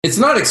It's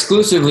not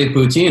exclusively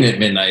poutine at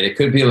midnight. It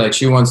could be like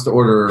she wants to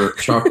order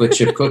chocolate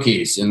chip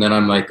cookies. And then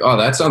I'm like, oh,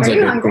 that sounds like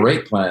a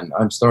great plan.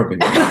 I'm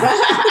starving.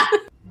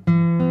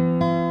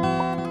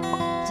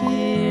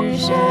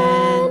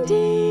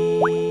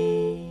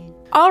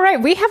 All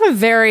right. We have a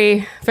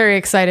very, very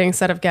exciting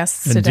set of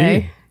guests today.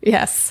 Indeed.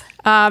 Yes.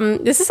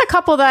 This is a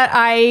couple that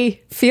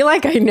I feel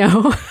like I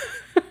know.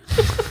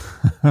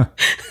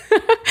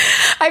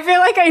 I feel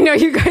like I know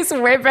you guys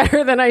way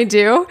better than I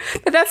do,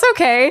 but that's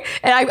okay.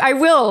 And I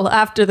will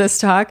after this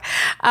talk.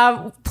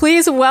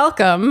 Please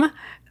welcome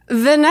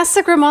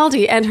Vanessa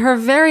Grimaldi and her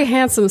very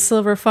handsome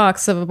silver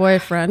fox of a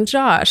boyfriend,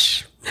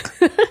 Josh.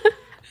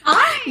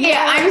 Hi,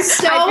 I'm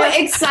so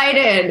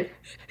excited.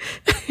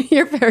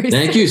 You're very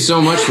Thank you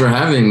so much for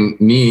having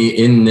me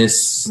in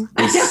this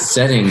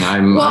setting.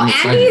 I'm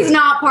Andy's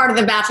not part of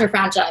the Bachelor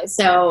franchise,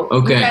 so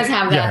you guys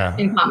have that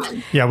in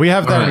common. Yeah, we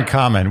have that in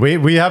common.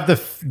 We have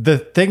the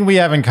thing we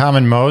have in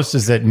common most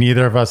is that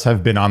neither of us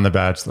have been on The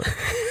Bachelor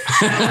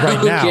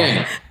right now.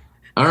 Okay.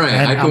 All right,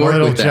 and I can I'm work a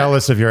little with that.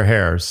 jealous of your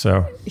hair,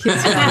 so you've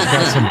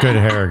got some good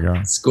hair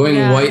going. It's going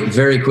white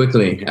very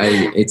quickly.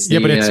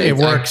 It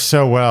works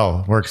so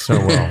well. Well,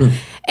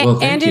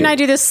 Andy and I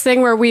do this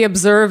thing where we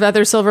observe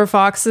other silver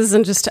foxes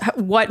and just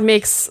what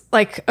makes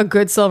like a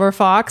good silver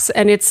fox.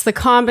 And it's the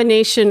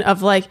combination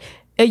of like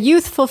a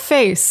youthful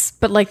face,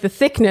 but like the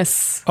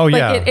thickness. Oh, like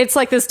yeah. It's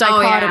like this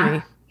dichotomy. Oh,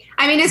 yeah.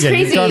 I mean, it's Yeah,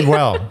 crazy. you've done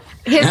well.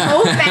 His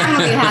whole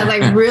family has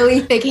like really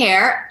thick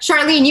hair.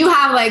 Charlene, you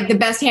have like the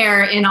best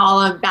hair in all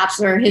of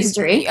Bachelor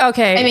history.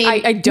 Okay. I mean,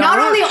 I don't. not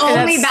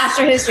only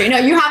Bachelor history. No,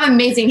 you have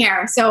amazing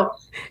hair. So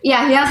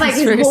yeah, he has like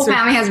his whole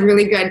family has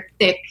really good,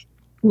 thick,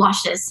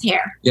 luscious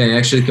hair. Yeah, I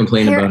actually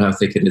complain about how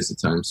thick it is at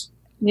times.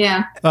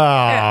 Yeah.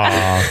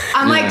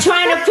 I'm like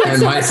trying to put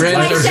and my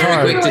friends are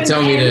very quick to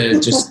tell me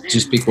to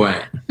just be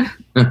quiet.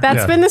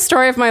 That's been the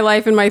story of my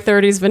life in my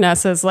 30s,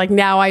 Vanessa's. Like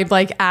now I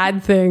like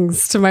add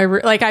things to my,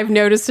 like I've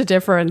noticed a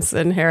difference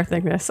in hair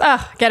thickness.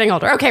 Getting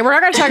older. Okay, we're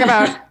not going to talk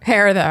about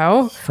hair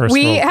though. First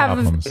world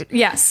problems.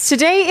 Yes,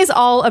 today is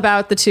all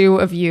about the two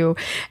of you.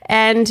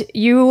 And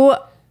you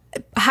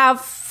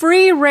have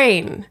free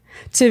reign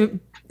to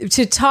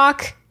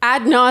talk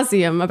ad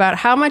nauseum about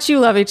how much you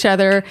love each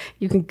other.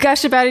 You can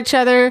gush about each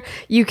other.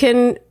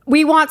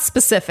 We want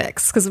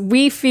specifics because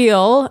we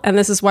feel, and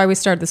this is why we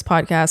started this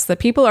podcast, that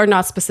people are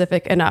not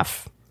specific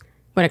enough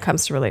when it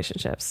comes to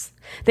relationships.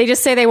 They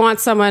just say they want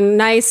someone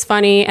nice,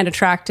 funny, and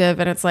attractive.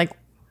 And it's like,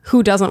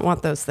 who doesn't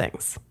want those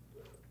things?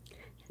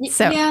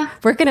 So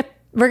we're going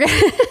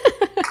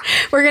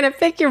to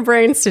pick your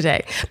brains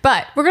today,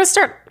 but we're going to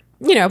start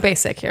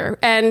basic here.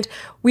 And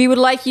we would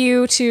like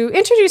you to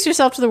introduce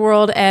yourself to the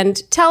world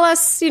and tell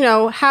us,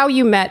 how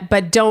you met,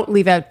 but don't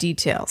leave out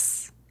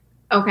details.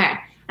 Okay.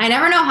 I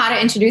never know how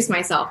to introduce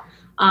myself.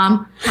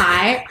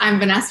 Hi, I'm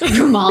Vanessa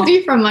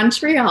Grimaldi from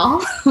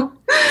Montreal.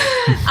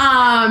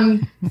 How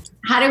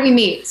did we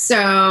meet?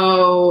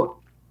 So,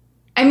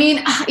 I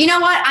mean, you know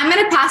what? I'm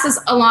going to pass this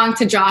along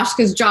to Josh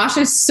because Josh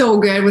is so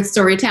good with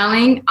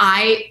storytelling.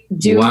 I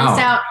do miss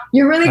out.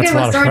 You're really good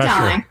with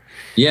storytelling.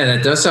 Yeah,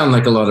 that does sound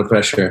like a lot of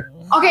pressure.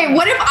 Okay,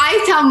 what if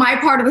I tell my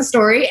part of the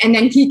story and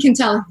then he can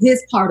tell his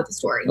part of the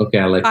story? Okay,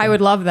 I would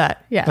love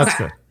that. Yeah. That's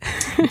good.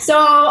 So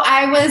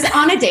I was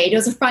on a date. It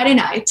was a Friday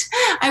night.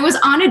 I was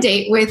on a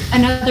date with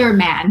another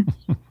man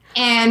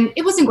and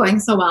it wasn't going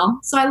so well.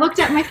 So I looked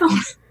at my phone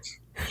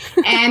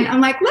and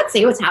I'm like, let's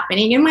see what's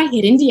happening in my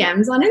hidden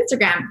DMs on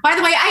Instagram. By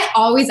the way, I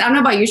don't know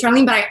about you,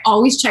 Charlene, but I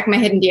always check my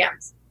hidden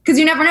DMs because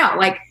you never know.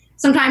 Like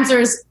sometimes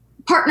there's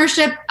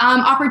partnership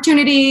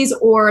opportunities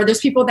or there's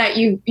people that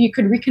you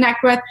could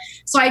reconnect with.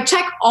 So I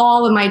check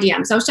all of my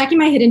DMs. I was checking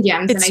my hidden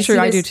DMs. It's true.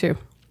 I do too.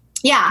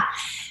 Yeah.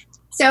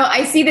 So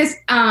I see this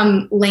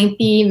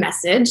lengthy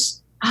message.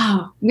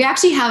 Oh, we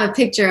actually have a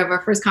picture of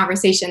our first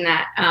conversation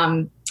that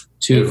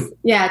two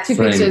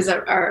pictures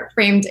are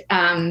framed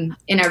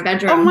in our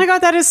bedroom. Oh my God,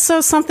 that is so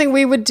something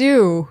we would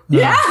do.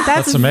 Yeah.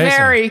 That's amazing.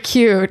 Very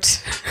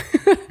cute.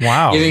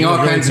 Wow. Giving all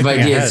kinds of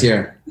ideas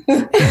here.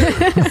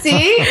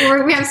 See,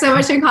 we have so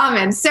much in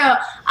common. So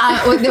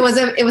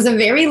it was a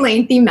very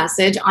lengthy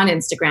message on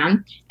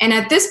Instagram. And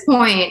at this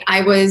point,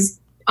 I was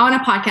on a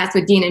podcast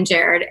with Dean and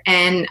Jared,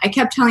 and I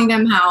kept telling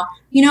them how,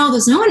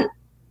 there's no one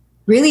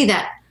really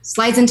that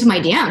slides into my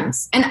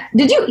DMs. And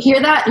did you hear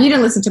that? You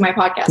didn't listen to my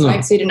podcast,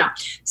 right? So you didn't know.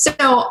 So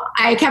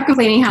I kept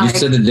complaining how you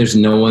said that there's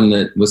no one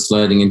that was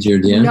sliding into your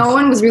DMs. No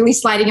one was really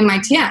sliding in my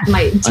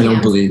DMs. I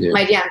don't believe you.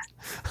 My DMs.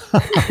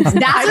 That's what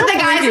the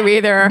guys.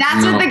 Either.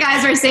 That's what the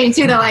guys are saying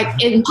too. They're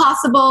like,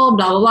 impossible,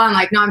 blah blah blah. I'm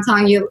like, no, I'm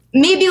telling you,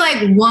 maybe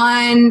like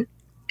one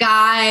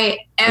guy.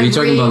 Are you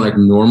talking about like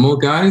normal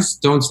guys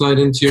don't slide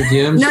into your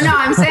DMs? No,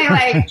 I'm saying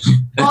like,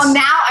 well,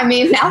 now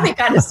they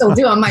kind of still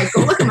do. I'm like,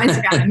 go look at my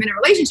Instagram. I'm in a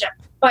relationship,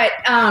 but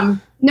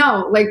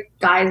no, like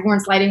guys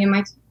weren't sliding in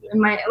my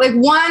like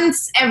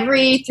once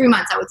every 3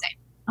 months, I would say.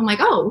 I'm like,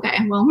 oh, okay.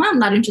 Well, I'm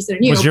not interested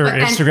in you. Was your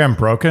Instagram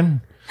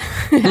broken?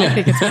 I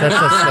think it's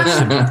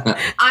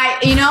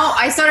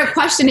I started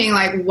questioning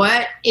like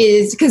what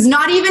is, because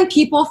not even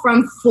people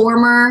from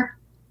former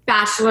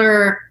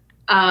Bachelor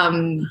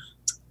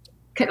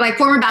like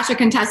former Bachelor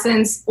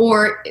contestants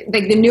or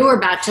like the newer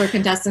Bachelor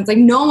contestants, like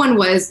no one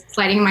was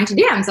sliding in my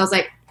DMs. I was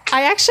like,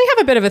 I actually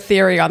have a bit of a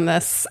theory on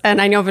this,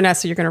 and I know,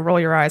 Vanessa, you're going to roll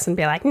your eyes and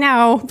be like,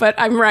 no, but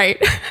I'm right.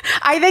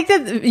 I think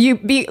that you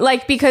be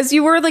like, because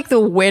you were like the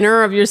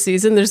winner of your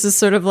season, there's this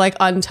sort of like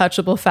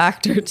untouchable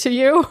factor to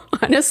you,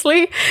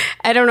 honestly.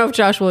 I don't know if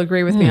Josh will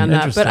agree with me on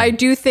that, but I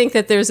do think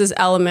that there's this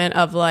element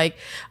of like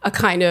a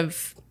kind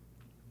of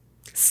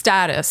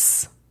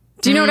status.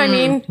 Do you know what I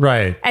mean?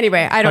 Right.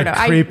 Anyway, I don't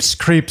like know.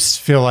 Creeps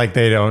feel like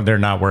they're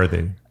not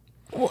worthy.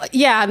 Well,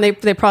 yeah, and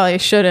they probably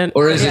shouldn't.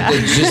 Or is it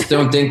they just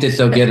don't think that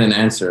they'll get an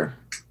answer?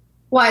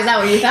 why, is that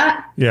what you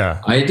thought?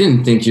 Yeah. I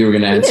didn't think you were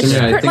going to answer me.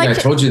 I think I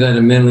told you that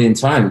a million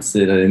times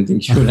that I didn't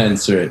think you would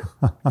answer it.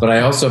 But I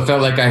also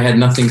felt like I had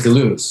nothing to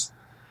lose.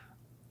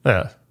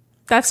 Yeah.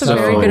 That's a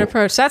very good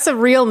approach. That's a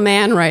real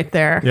man right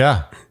there.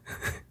 Yeah.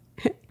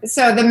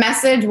 So the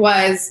message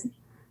was,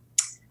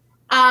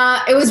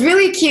 it was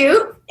really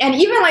cute. And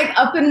even like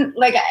up in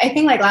like, I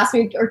think like last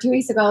week or 2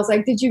 weeks ago, I was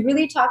like, did you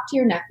really talk to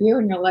your nephew?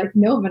 And you're like,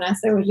 no,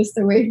 Vanessa, it was just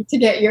a way to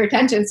get your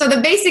attention.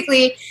 So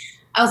basically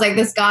I was like,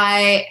 this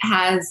guy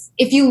has,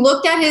 if you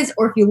look at his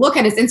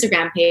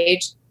Instagram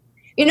page,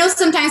 you know,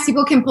 sometimes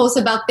people can post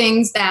about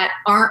things that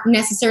aren't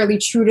necessarily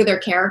true to their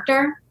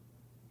character.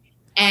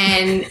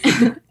 And,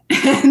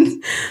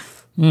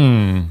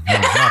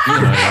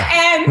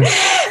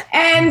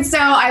 and so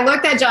I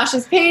looked at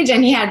Josh's page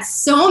and he had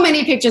so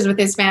many pictures with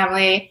his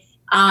family.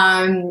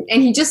 And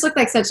he just looked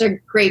like such a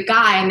great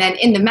guy. And then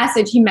in the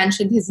message, he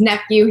mentioned his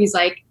nephew. He's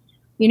like,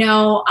 you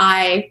know,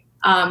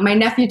 my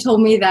nephew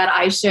told me that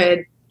I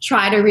should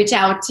try to reach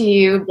out to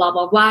you, blah,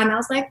 blah, blah. And I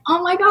was like,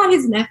 oh my God,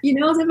 his nephew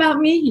knows about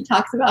me. He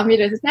talks about me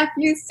to his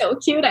nephew. So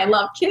cute. I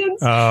love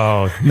kids.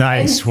 Oh,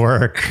 nice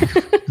work.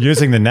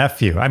 Using the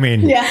nephew. I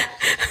mean, yeah.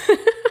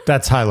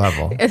 That's high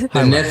level.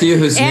 The nephew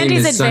whose name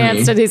is Sunny.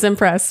 Advanced and he's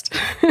impressed.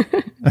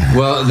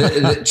 Well,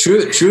 the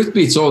truth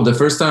be told, the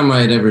first time I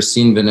had ever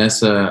seen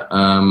Vanessa,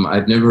 I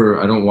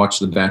don't watch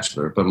The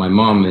Bachelor, but my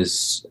mom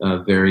is a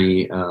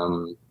very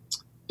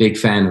big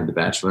fan of The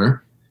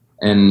Bachelor.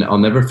 And I'll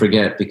never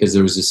forget, because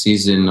there was a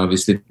season,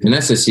 obviously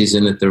Vanessa's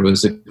season, that there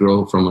was a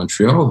girl from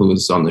Montreal who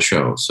was on the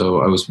show. So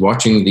I was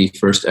watching the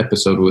first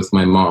episode with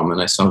my mom and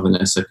I saw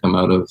Vanessa come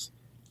out of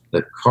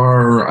the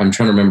car. I'm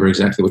trying to remember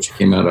exactly what she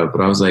came out of,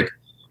 but I was like,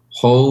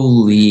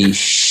 holy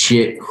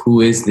shit, who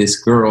is this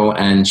girl?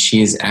 And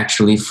she's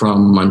actually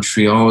from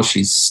Montreal.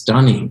 She's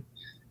stunning.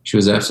 She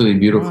was absolutely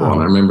beautiful. Wow.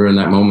 And I remember in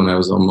that moment, I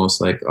was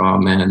almost like, oh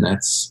man,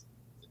 that's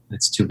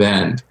too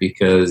bad,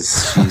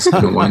 because she's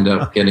going to wind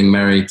up getting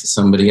married to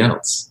somebody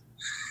else.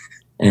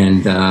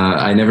 And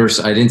I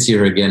didn't see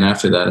her again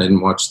after that. I didn't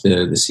watch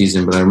the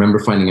season, but I remember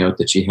finding out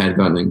that she had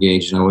gotten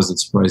engaged and I wasn't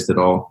surprised at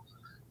all.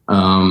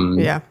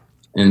 Yeah.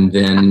 And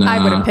then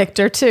I would have picked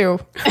her too.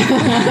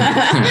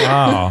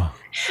 Wow.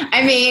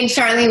 I mean,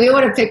 Charlene, we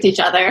would have picked each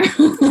other.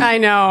 I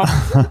know.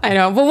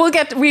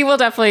 But we will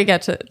definitely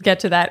get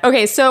to that.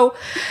 Okay. So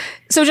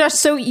Josh,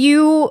 so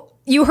you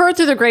heard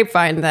through the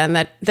grapevine then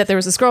that there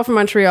was this girl from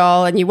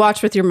Montreal and you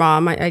watched with your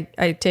mom, I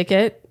take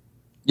it.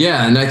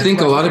 Yeah. And I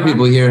think a lot of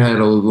people here had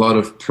a lot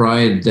of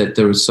pride that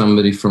there was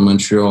somebody from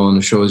Montreal on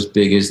a show as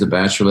big as The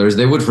Bachelor.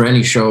 They would for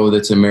any show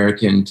that's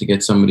American to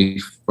get somebody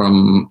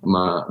from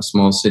a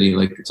small city.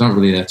 Like, it's not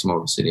really that small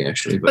of a city,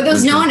 actually. But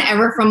there's no one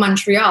ever from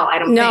Montreal, I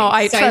don't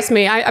think. Trust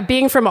me,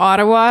 being from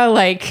Ottawa,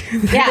 like,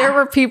 there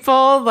were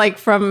people like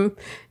from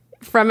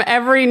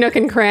every nook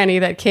and cranny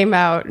that came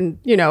out, and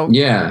you know,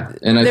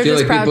 and I feel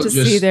like proud people to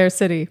see their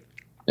city,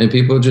 and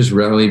people just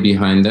rallied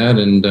behind that,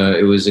 and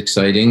it was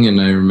exciting.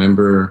 And I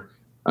remember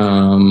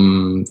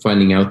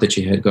finding out that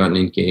she had gotten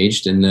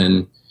engaged, and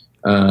then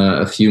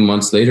a few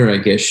months later, I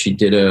guess she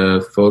did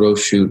a photo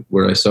shoot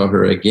where I saw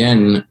her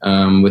again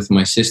with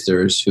my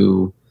sisters,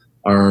 who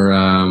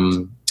are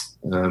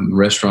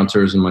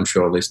restaurateurs in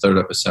Montreal. They started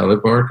up a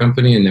salad bar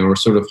company, and they were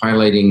sort of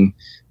highlighting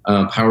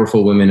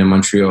powerful women in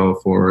Montreal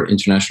for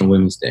International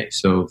Women's Day.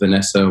 So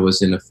Vanessa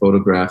was in a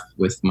photograph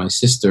with my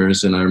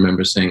sisters, and I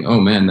remember saying,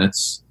 oh man,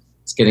 it's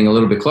getting a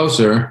little bit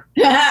closer.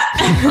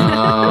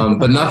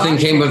 But nothing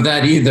came of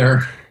that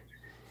either.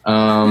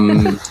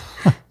 And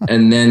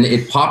then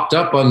it popped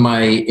up on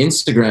my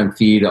Instagram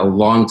feed a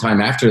long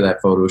time after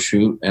that photo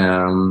shoot.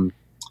 And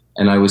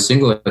I was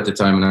single at the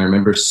time, and I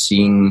remember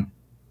seeing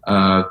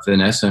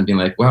Vanessa and being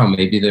like, wow,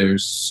 maybe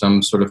there's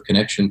some sort of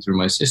connection through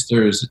my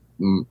sisters.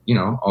 You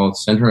know, I'll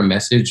send her a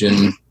message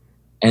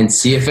and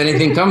see if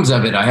anything comes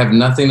of it. I have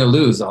nothing to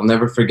lose. I'll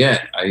never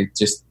forget. I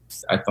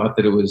thought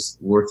that it was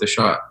worth a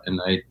shot, and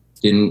I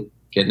didn't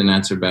get an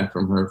answer back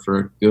from her for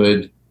a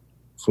good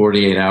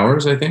 48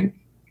 hours, I think.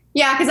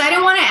 Yeah, because I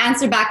didn't want to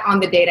answer back on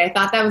the date. I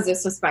thought that was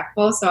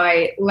disrespectful, so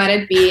I let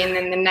it be. And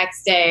then the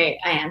next day,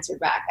 I answered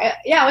back.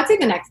 I would say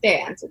the next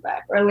day I answered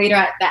back, or later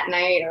that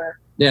night, or.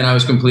 Yeah, and I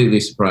was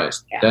completely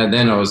surprised. Yeah.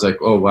 Then I was like,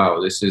 "Oh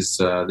wow, this is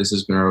going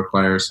to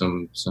require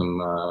some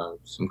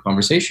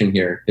conversation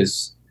here,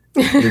 because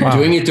you're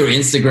doing it through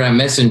Instagram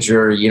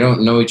Messenger. You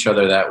don't know each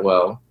other that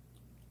well."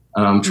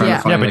 Trying to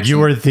find. Yeah, but you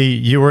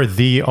were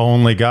the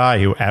only guy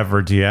who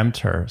ever DM'd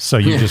her, so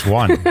you just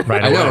won.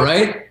 Right? I know,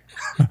 right?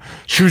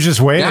 She was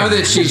just waiting. Now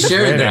that she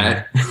shared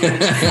that.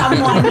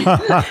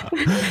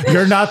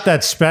 You're not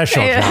that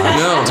special, Josh.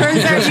 No.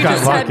 Turns out you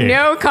just had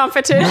no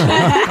competition.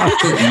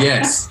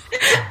 Yes.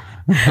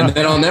 And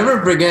then I'll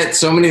never forget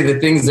so many of the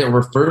things that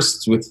were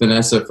first with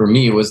Vanessa for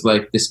me was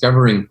like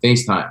discovering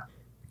FaceTime.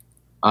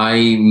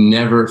 I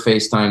never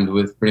FaceTimed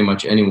with pretty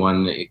much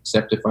anyone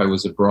except if I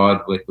was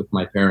abroad, like with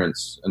my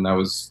parents. And that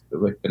was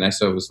like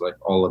Vanessa was like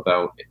all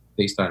about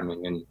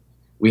FaceTiming, and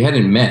we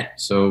hadn't met.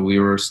 So we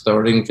were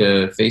starting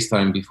to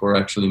FaceTime before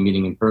actually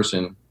meeting in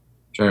person,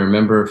 which I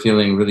remember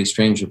feeling really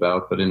strange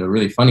about, but in a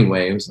really funny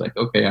way. It was like,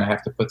 okay, I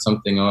have to put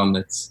something on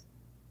that's,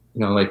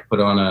 like put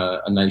on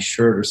a nice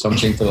shirt or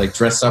something to like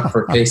dress up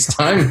for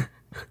FaceTime,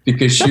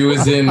 because she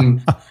was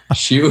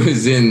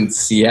in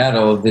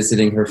Seattle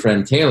visiting her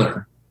friend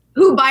Taylor.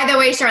 Who, by the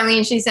way,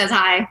 Charlene, she says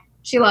hi.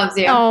 She loves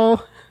you.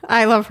 Oh,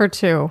 I love her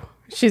too.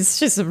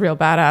 She's a real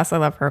badass. I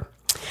love her.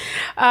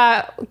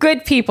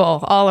 Good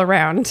people all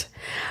around.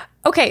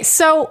 Okay,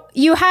 so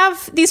you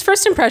have these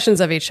first impressions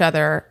of each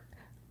other.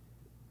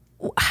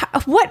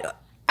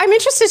 I'm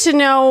interested to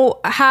know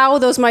how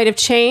those might have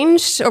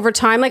changed over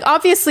time. Like,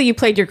 obviously you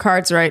played your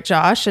cards right,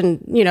 Josh,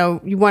 and,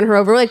 you won her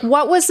over. Like,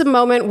 what was the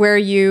moment where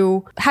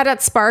you had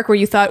that spark where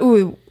you thought,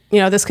 ooh,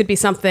 this could be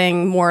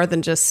something more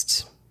than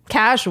just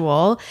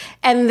casual?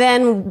 And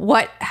then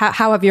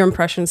how have your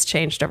impressions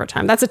changed over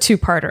time? That's a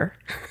two-parter.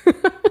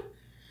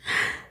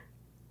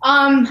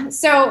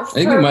 So I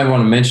think we might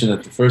want to mention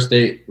that the first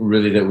date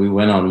really that we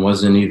went on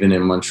wasn't even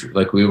in Montreal.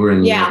 Like, we were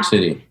in New York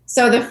City.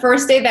 So the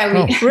first date that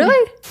we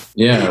really?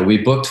 Yeah, we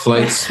booked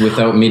flights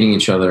without meeting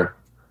each other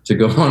to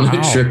go on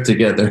a trip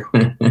together.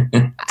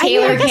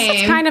 Taylor I guess came.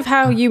 That's kind of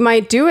how you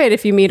might do it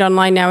if you meet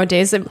online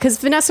nowadays. Because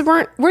Vanessa,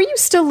 were you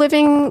still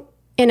living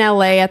in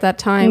LA at that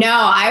time? No,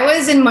 I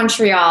was in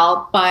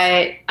Montreal,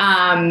 but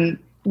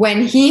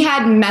when he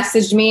had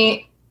messaged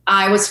me,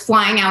 I was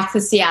flying out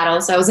to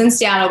Seattle. So I was in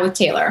Seattle with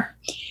Taylor.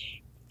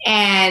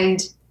 And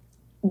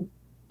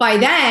by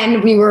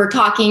then we were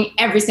talking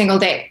every single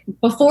day.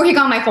 Before he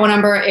got my phone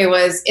number, it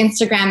was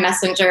Instagram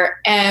Messenger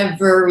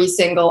every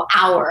single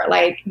hour.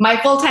 Like, my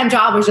full-time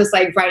job was just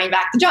like writing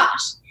back to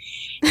Josh.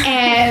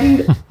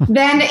 And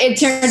then it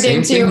turned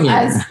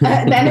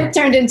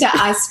into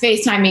us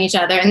FaceTiming each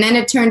other. And then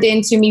it turned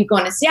into me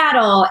going to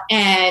Seattle,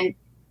 and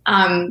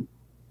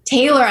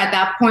Taylor at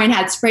that point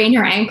had sprained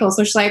her ankle.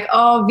 So she's like,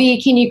 oh,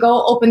 V, can you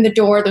go open the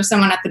door? There's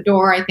someone at the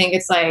door. I think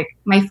it's like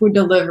my food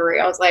delivery.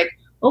 I was like,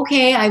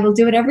 okay, I will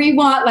do whatever you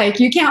want. Like,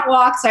 you can't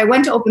walk. So I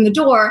went to open the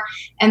door,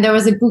 and there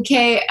was a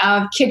bouquet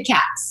of Kit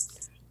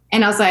Kats.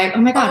 And I was like,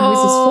 oh my God, who is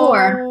this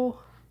for?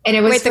 And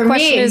it was Wait, for the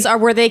question me. is,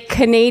 were they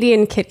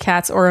Canadian Kit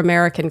Kats or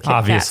American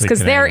Kit Kats? Because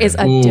there is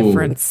a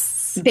difference.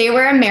 They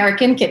were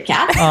American Kit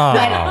Kats. Oh.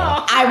 But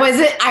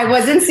I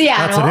was in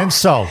Seattle. That's an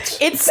insult.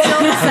 It's still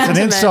That's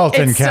an insult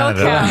in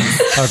Canada.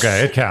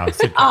 Okay, it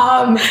counts.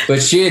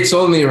 But she had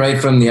told me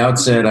right from the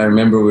outset, I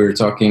remember we were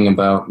talking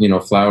about,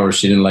 flowers.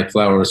 She didn't like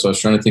flowers. So I was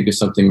trying to think of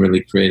something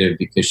really creative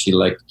because she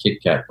liked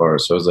Kit Kat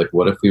bars. So I was like,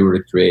 what if we were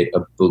to create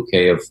a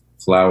bouquet of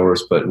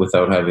flowers, but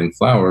without having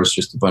flowers,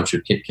 just a bunch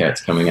of Kit Kats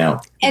coming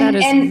out? And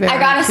I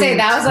gotta say,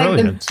 that was like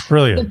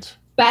the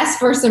best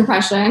first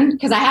impression,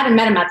 because I hadn't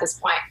met him at this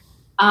point.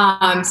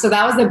 So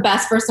that was the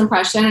best first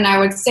impression. And I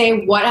would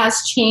say what has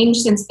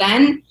changed since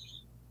then,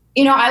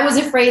 I was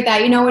afraid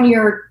that, when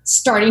you're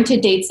starting to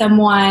date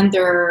someone,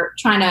 they're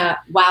trying to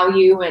wow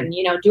you and,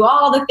 do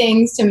all the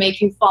things to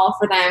make you fall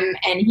for them.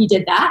 And he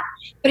did that.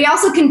 But he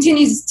also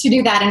continues to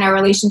do that in our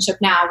relationship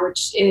now,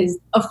 which is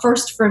a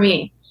first for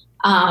me.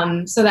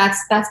 So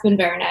that's been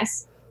very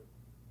nice.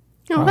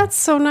 Oh, that's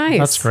so nice.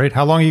 That's great.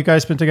 How long have you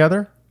guys been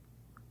together?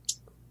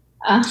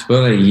 It's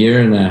about a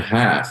year and a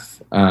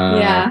half.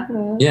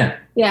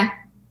 Yeah.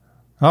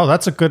 Oh,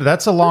 that's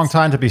a long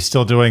time to be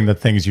still doing the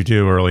things you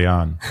do early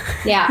on.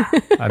 Yeah.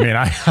 I mean,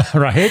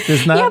 right?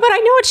 Isn't that? Yeah, but I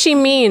know what she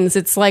means.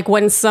 It's like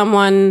when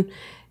someone,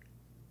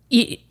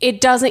 it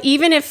doesn't,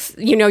 even if,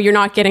 you're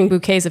not getting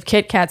bouquets of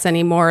Kit Kats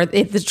anymore,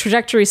 the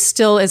trajectory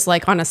still is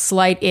like on a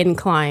slight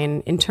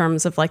incline in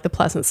terms of like the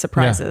pleasant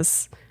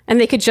surprises. Yeah.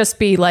 And they could just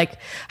be like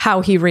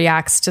how he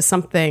reacts to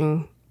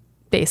something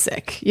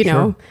basic,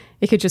 Sure.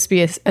 It could just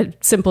be a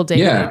simple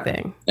dating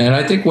thing. And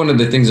I think one of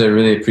the things I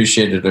really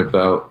appreciated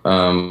about,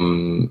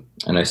 and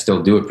I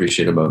still do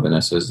appreciate about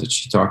Vanessa, is that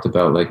she talked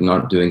about like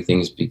not doing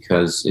things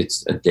because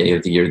it's a day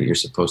of the year that you're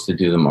supposed to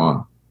do them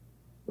on.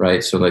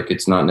 Right. So like,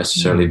 it's not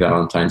necessarily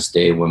Valentine's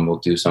Day when we'll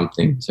do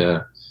something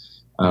to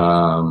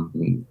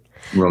romantic.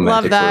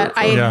 Love that.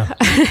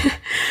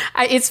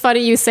 It's funny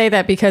you say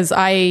that, because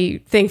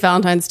I think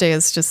Valentine's Day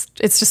is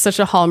it's just such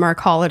a Hallmark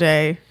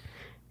holiday.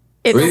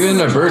 Or even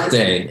a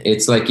birthday.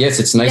 It's like, yes,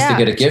 it's nice to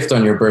get a gift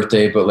on your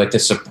birthday, but like to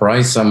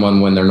surprise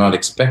someone when they're not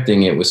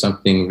expecting it with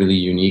something really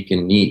unique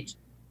and neat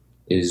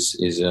is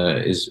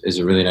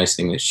a really nice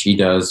thing that she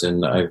does,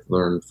 and I've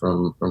learned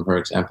from her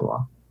example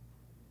on.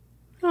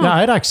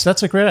 Yeah,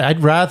 that's a great.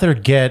 I'd rather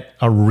get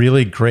a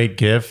really great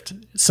gift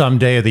some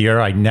day of the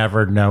year I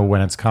never know when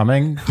it's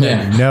coming.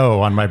 Yeah.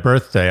 No, on my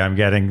birthday I'm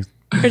getting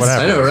whatever.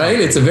 I know, right?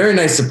 It's a very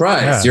nice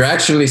surprise. Yeah. You're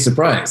actually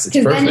surprised.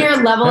 Because then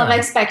your level of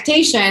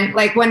expectation,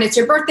 like when it's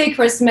your birthday,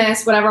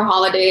 Christmas, whatever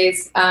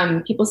holidays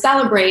people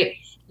celebrate,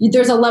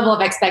 there's a level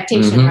of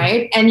expectation,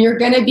 right? And you're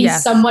going to be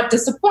somewhat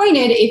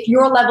disappointed if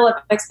your level of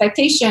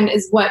expectation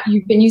is what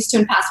you've been used to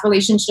in past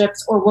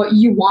relationships or what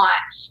you want,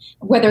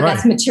 whether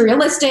that's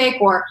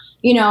materialistic or,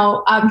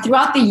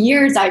 throughout the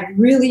years, I've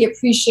really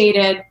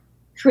appreciated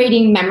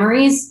creating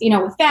memories,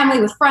 with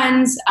family, with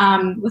friends,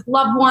 with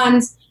loved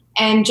ones.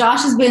 And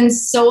Josh has been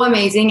so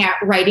amazing at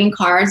writing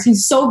cards.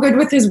 He's so good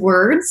with his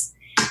words.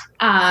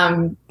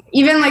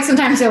 Even like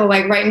sometimes he'll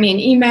like write me an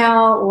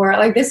email or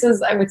like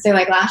I would say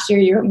like last year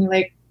you wrote me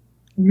like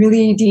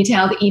really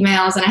detailed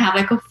emails and I have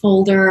like a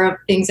folder of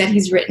things that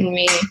he's written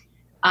me,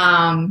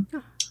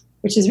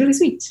 which is really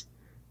sweet.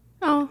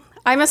 Oh,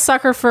 I'm a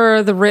sucker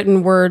for the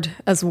written word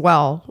as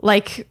well.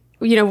 Like,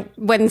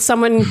 when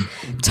someone,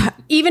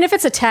 even if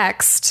it's a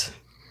text,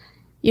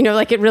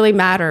 like it really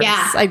matters.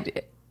 Yeah.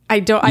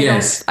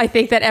 I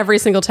think that every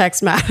single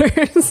text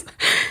matters.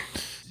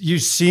 You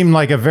seem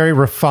like a very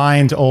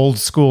refined old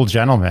school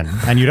gentleman,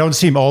 and you don't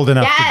seem old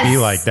enough to be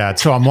like that.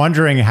 So I'm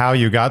wondering how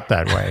you got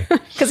that way.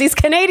 Because he's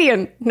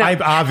Canadian. No.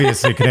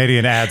 Obviously,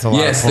 Canadian adds a lot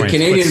of points. Yes, the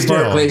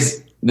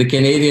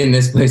Canadian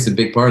part plays a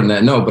big part in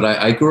that. No, but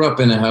I grew up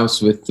in a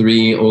house with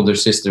 3 older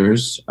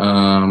sisters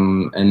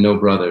and no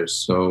brothers.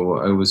 So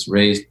I was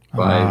raised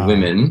by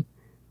women.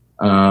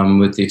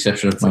 With the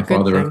exception of my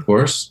father, of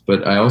course.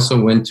 But I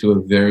also went to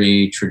a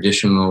very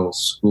traditional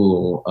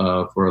school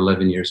for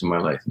 11 years of my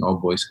life, an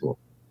all-boys school.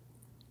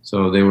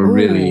 So they were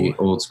really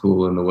old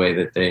school in the way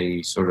that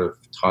they sort of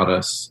taught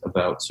us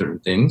about certain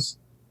things.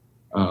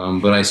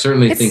 But I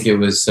certainly think it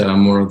was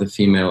more of the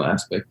female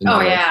aspect.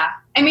 Yeah.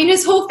 I mean,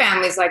 his whole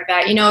family's like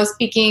that.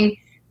 Speaking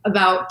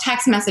about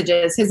text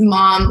messages, his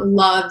mom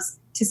loves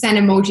to send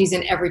emojis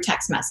in every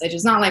text message.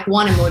 It's not like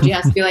one emoji. It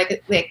has to be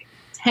like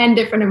 10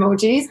 different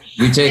emojis.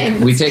 We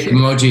take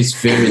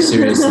emojis very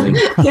seriously.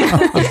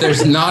 If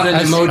there's not an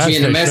emoji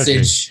in a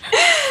message,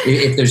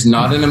 if there's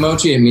not an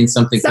emoji, it means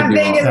something is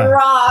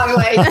wrong.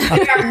 Like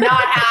they are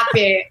not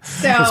happy.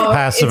 So it's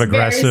passive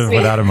aggressive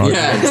without emoji.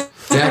 Yeah,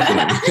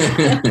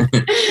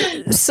 exactly.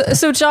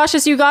 So Josh,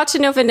 as you got to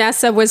know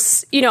Vanessa,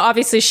 was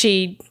obviously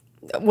she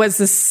was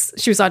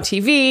on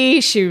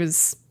TV.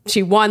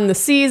 She won the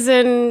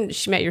season.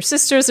 She met your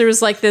sisters. There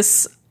was like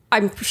this.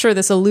 I'm sure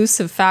this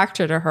elusive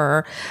factor to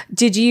her.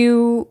 Did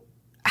your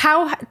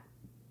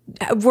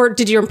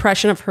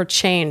impression of her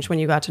change when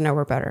you got to know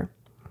her better?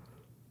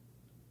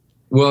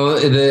 Well,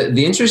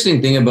 the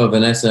interesting thing about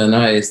Vanessa and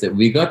I is that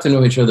we got to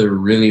know each other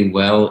really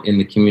well in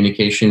the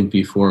communication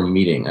before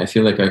meeting. I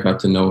feel like I got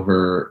to know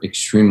her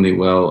extremely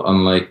well,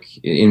 unlike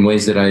in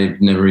ways that I've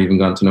never even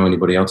gotten to know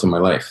anybody else in my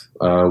life.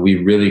 We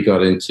really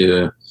got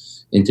into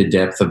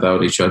depth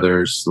about each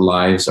other's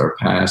lives, our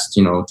past,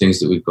 things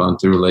that we've gone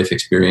through, life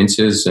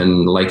experiences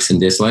and likes and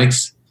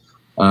dislikes.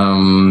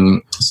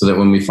 So that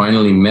when we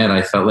finally met,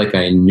 I felt like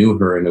I knew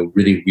her in a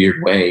really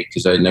weird way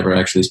because I'd never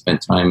actually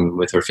spent time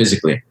with her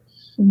physically.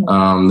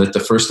 That the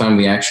first time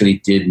we actually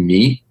did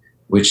meet,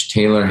 which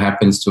Taylor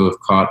happens to have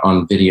caught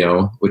on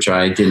video, which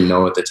I didn't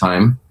know at the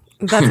time.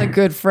 That's a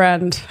good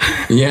friend.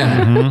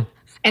 Yeah. Mm-hmm.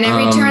 And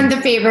I returned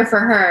the favor for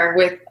her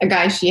with a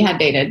guy she had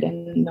dated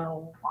and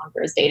no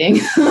longer is dating.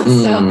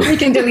 So we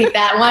can delete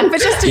that one.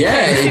 But just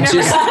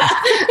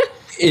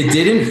it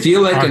didn't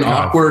feel like an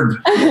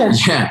awkward.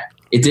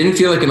 It didn't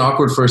feel like an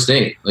awkward first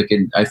date.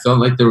 I felt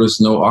like there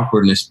was no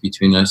awkwardness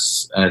between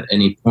us at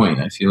any point.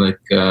 I feel like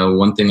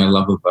one thing I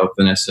love about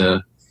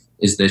Vanessa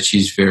is that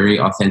she's very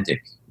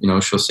authentic.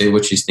 She'll say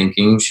what she's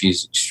thinking.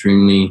 She's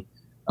extremely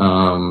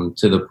to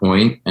the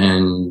point,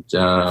 and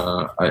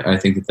I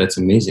think that that's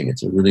amazing.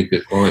 It's a really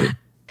good quality.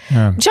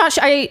 Yeah. Josh,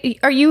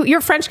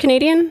 you're French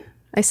Canadian?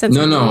 I said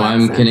no.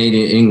 I'm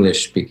Canadian,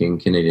 English speaking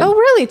Canadian. Oh,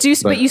 really?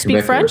 But you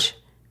speak French?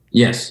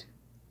 Yes.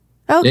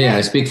 Okay. Yeah,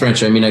 I speak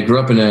French. I mean, I grew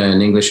up in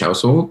an English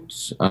household,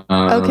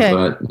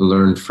 but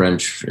learned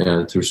French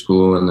through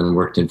school and then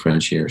worked in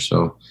French here.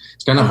 So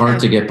it's kind of hard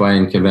to get by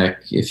in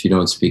Quebec if you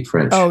don't speak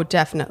French. Oh,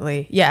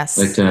 definitely. Yes.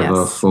 To have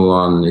a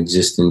full-on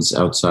existence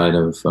outside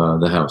of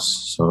the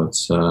house. So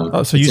it's so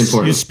it's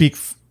important. You speak.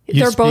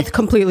 They're both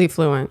completely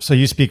fluent. So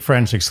you speak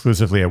French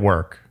exclusively at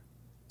work?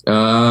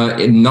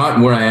 Not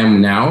where I am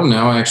now.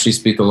 Now I actually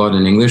speak a lot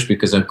in English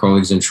because I have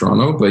colleagues in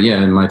Toronto. But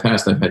yeah, in my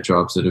past, I've had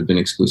jobs that have been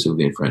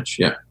exclusively in French.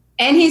 Yeah.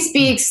 And he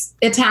speaks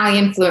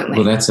Italian fluently.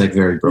 Well, that's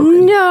very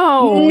broken.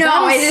 No,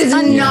 it is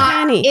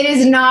not. It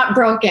is not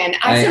broken.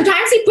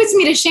 Sometimes he puts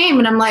me to shame,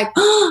 and I'm like,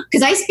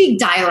 because I speak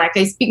dialect.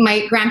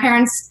 My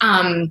grandparents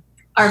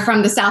are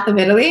from the south of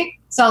Italy,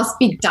 so I'll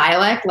speak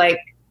dialect. Like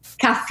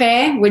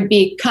cafe would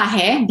be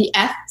cahe, the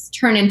F's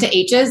turn into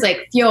H's.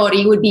 Like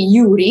fiori would be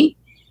yuri,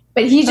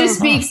 but he just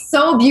speaks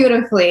so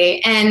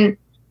beautifully. And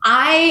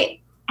I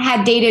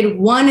had dated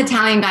one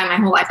Italian guy my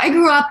whole life. I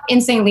grew up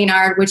in St.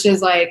 Leonard, which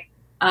is like.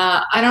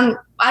 I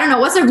don't know.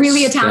 What's a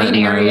really Italian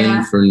area?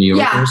 Island for New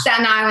Yorkers? Yeah,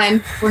 Staten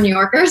Island for New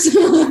Yorkers.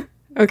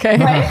 Okay.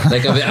 Right?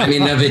 Like, of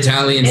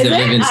Italians Is that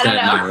it? live in I don't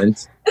Staten know.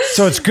 Island.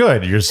 So it's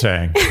good, you're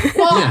saying.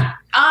 Well, Yeah.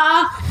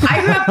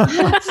 I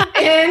grew up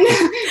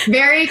in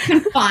very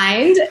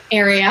confined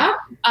area.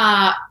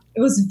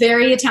 It was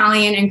very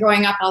Italian, and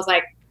growing up, I was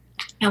like,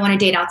 I want to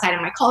date outside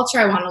of my culture.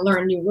 I want to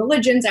learn new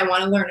religions. I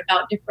want to learn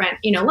about different,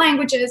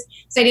 languages.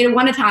 So I dated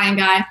one Italian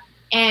guy,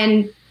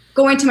 and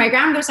going to my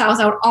grandmother's house,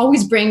 I would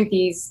always bring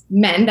these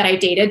men that I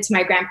dated to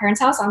my grandparents'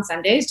 house on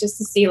Sundays just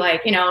to see,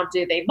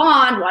 do they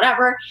bond,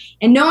 whatever.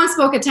 And no one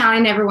spoke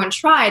Italian. Everyone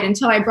tried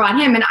until I brought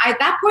him. And at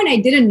that point, I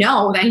didn't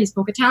know that he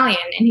spoke Italian.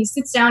 And he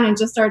sits down and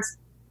just starts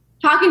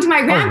talking to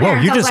my grandparents. Oh,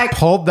 whoa, you I was just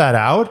pulled that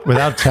out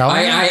without telling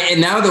me? And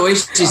now the way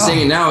she's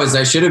saying it now is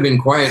I should have been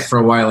quiet for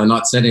a while and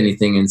not said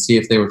anything and see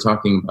if they were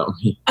talking about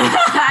me.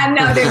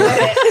 No, they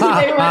wouldn't.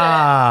 They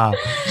wouldn't.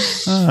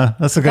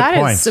 That's a good That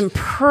point. is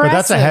impressive. But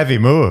that's a heavy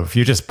move.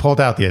 You just pulled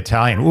out the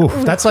Italian. Oof,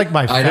 that's like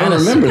my I fantasy. don't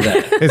remember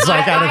that. It's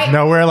like out of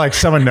nowhere, like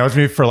someone knows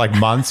me for like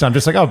months. I'm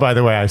just like, oh, by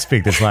the way, I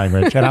speak this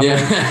language. And I'm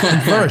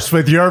like, first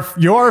with your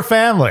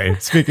family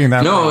speaking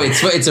that No,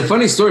 language. it's a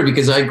funny story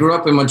because I grew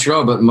up in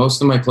Montreal, but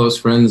most of my close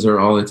friends are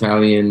all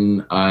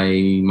Italian.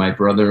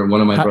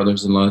 One of my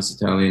brothers-in-law is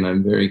Italian.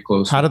 I'm very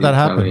close. How did that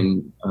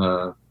happen?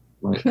 I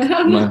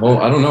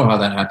don't know how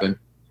that happened.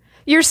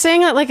 You're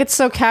saying it like it's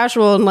so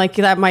casual and like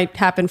that might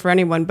happen for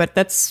anyone, but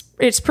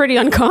it's pretty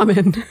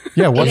uncommon.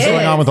 Yeah, what's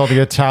going on with all the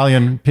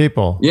Italian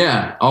people?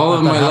 Yeah, all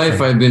of my life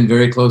I've been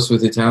very close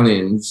with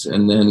Italians.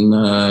 And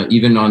then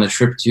even on a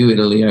trip to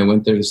Italy, I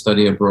went there to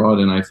study abroad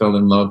and I fell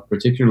in love,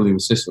 particularly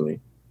with Sicily.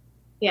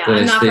 Yeah, But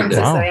I'm not from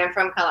Sicily. Wow. I'm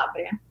from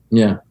Calabria.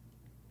 Yeah.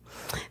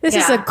 This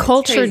is a it's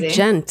cultured crazy.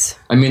 gent.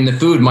 I mean, the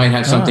food might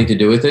have something to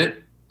do with it.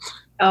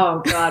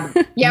 Oh, God.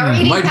 Yeah, we're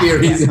eating Might be a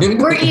reason.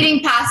 We're eating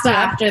pasta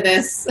after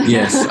this.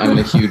 Yes, I'm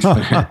a huge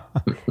fan.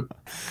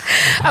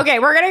 Okay,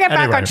 we're going to get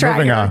back on track.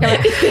 Moving on.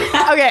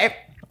 Okay.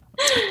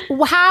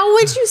 How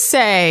would you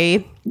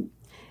say,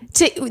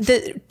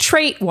 the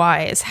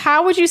trait-wise,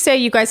 how would you say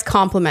you guys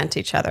complement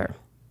each other?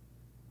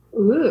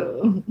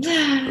 Ooh.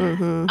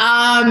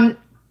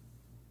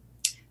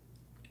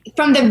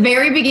 From the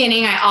very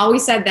beginning, I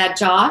always said that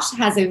Josh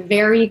has a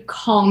very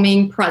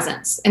calming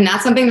presence. And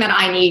that's something that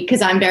I need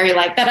because I'm very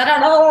like,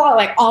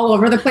 like all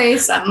over the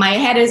place. My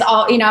head is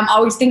all, I'm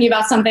always thinking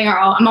about something or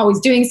I'm always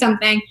doing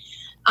something.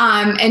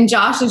 And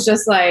Josh is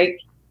just like,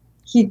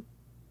 I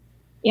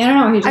don't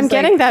know. He's just I'm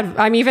getting that.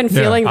 I'm even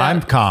feeling that.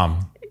 I'm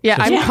calm. Yeah,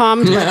 I'm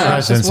calmed by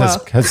Josh as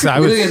well. I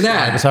Look at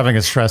that. was having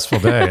a stressful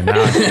day.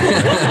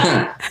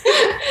 Now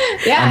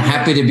Yeah. I'm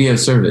happy to be of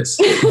service.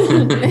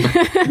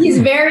 He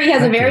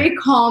has a very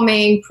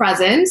calming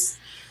presence.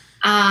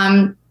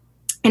 And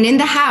in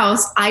the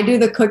house, I do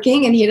the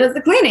cooking and he does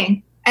the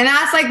cleaning. And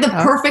that's like the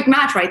perfect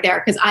match right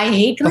there because I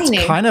hate cleaning.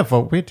 that's kind of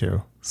what we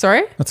do.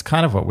 Sorry? That's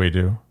kind of what we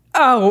do.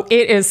 Oh,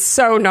 it is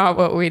so not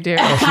what we do.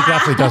 Well, she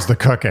definitely does the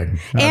cooking.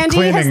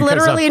 Andy has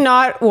literally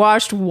not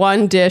washed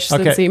one dish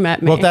since he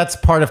met me. Well, that's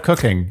part of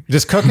cooking.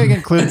 Does cooking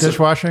include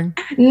dishwashing?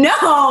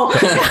 No.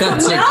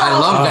 That's like, I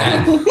love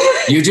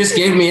that. You just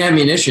gave me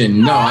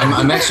ammunition. No,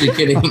 I'm actually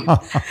kidding.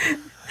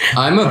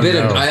 I'm a bit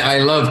of, I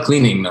love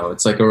cleaning though.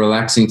 It's like a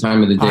relaxing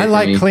time of the day. I for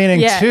like me. cleaning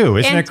Yeah. too.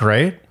 Isn't And- it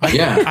great?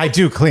 Yeah. I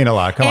do clean a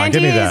lot. Come on, Andy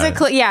give me is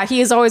that. he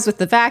is always with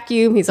the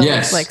vacuum. He's always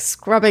Yes. like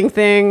scrubbing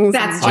things.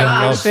 That's and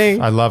Josh.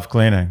 I love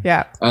cleaning.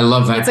 Yeah. I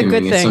love vacuuming. It's a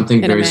good It's thing something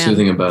in a very man.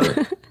 soothing about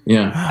it.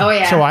 Yeah. Oh,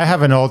 yeah. So I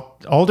have an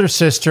older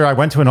sister. I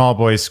went to an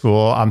all-boys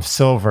school. I'm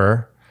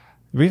silver.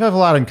 We have a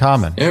lot in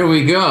common. There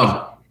we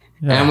go.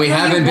 And we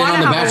haven't been Want on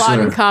to The have a lot in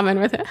Bachelor. common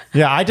with it.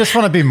 Yeah, I just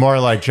want to be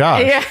more like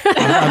Josh. Yeah.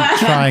 I'm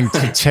trying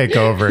to take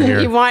over here.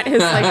 You want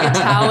his like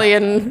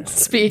Italian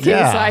speaking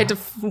Yeah. side to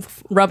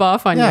rub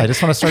off on Yeah, I you.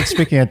 just want to start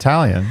speaking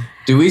Italian.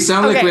 Do we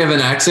sound like Okay. we have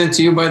an accent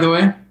to you, by the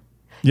way?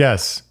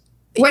 Yes.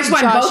 Which one?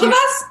 Josh, Both of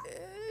us?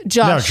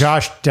 Josh. No,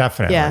 Josh,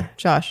 definitely. Yeah,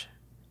 Josh.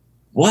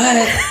 What?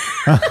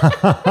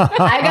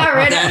 I got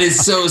rid of That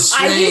is so I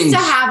strange. used to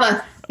have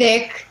a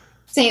thick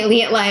St.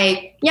 Lee,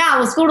 like, yeah,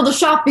 let's go to the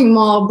shopping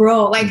mall,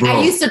 bro. Like, Bro.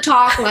 I used to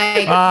talk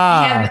like,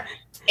 Ah.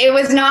 it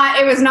was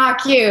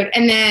not cute.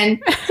 And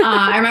then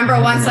I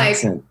remember once, like,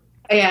 Accent.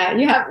 yeah,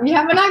 you have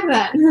an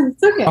accent.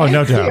 It's okay. Oh,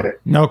 no It's doubt. cute.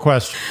 No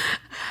question.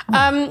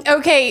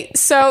 Okay,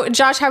 so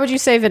Josh, how would you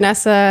say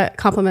Vanessa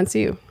compliments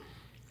you?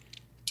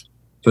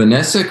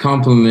 Vanessa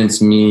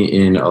compliments me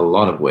in a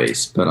lot of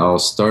ways, but I'll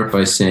start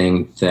by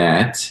saying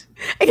that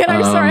Again,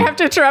 I'm sorry, I have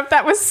to interrupt.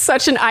 That was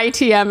such an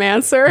ITM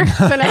answer,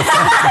 Vanessa.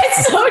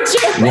 It's so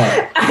true.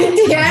 What?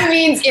 ITM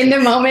means in the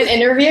moment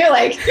interview,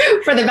 like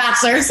for The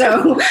Bachelor.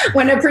 So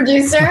when a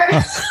producer,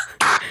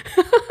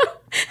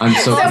 I'm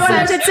so The confused.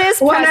 sentence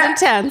is When present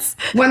tense.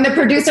 when the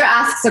producer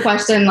asks a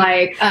question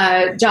like,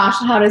 Josh,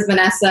 how does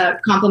Vanessa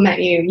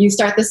compliment you? You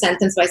start the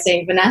sentence by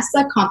saying,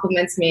 Vanessa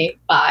compliments me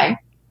by,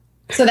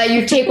 so that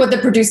you take what the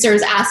producer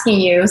is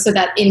asking you, so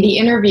that in the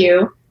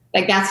interview,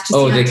 like that's just.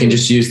 Oh, you they have can to-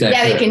 just use that.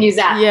 Yeah, they can use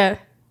that. Yeah.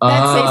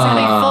 That's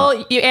basically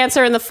full. You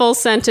answer in the full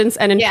sentence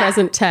and in Yeah.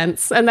 present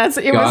tense, and that's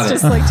it. Got Was it.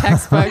 just like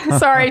textbook.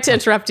 Sorry to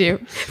interrupt you,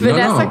 No,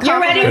 Vanessa. no. You're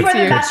ready for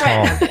compliments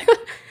The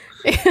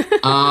you.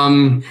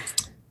 Bachelor.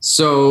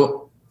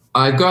 So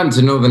I've gotten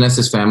to know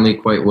Vanessa's family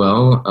quite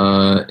well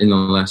in the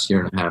last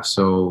year and a half.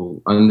 So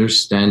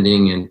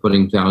understanding and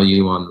putting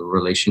value on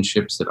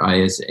relationships that I,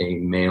 as a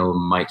male,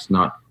 might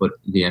not put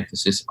the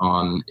emphasis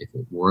on if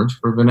it weren't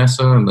for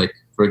Vanessa. Like,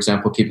 for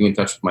example, keeping in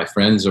touch with my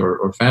friends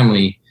or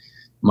family,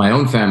 my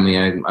own family,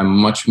 I'm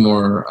much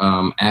more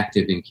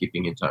active in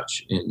keeping in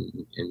touch,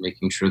 in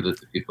making sure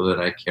that the people that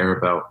I care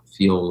about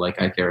feel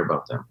like I care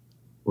about them.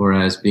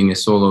 Whereas being a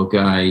solo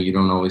guy, you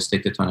don't always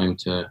take the time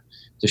to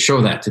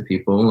show that to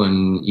people,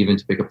 and even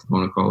to pick up the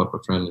phone and call up a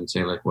friend and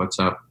say, like, what's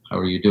up? How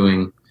are you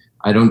doing?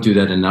 I don't do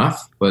that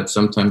enough, but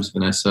sometimes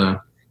Vanessa,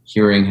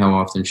 hearing how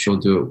often she'll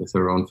do it with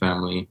her own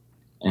family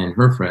and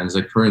her friends,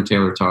 like her and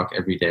Taylor talk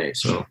every day.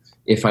 So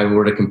if I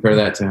were to compare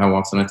that to how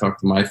often I talk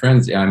to my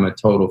friends, yeah, I'm a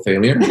total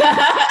failure.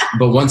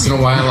 But once in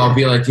a while, I'll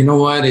be like, you know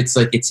what? It's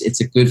like,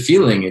 it's a good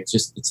feeling.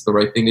 It's the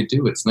right thing to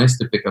do. It's nice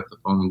to pick up the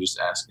phone and just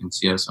ask and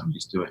see how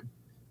somebody's doing.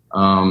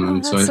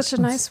 That's such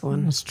a nice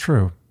one. That's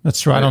true. That's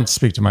true. I don't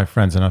speak to my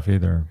friends enough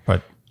either,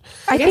 but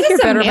I think you're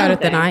better about it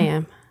than I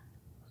am.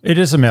 It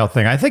is a male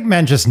thing. I think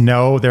men just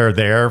know they're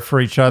there for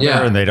each other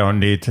and they don't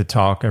need to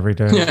talk every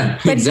day. Yeah,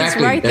 but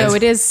exactly. He's right, though.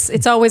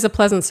 It's always a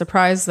pleasant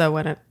surprise, though,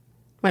 when it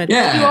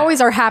you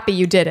always are happy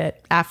you did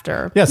it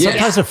after. Yeah,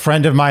 sometimes a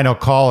friend of mine will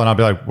call and I'll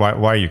be like, why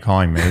are you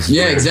calling me?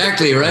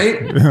 Exactly,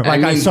 right?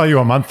 I saw you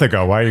a month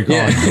ago. Why are you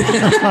calling me?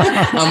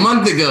 A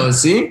month ago,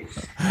 see?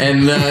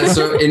 And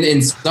so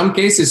in some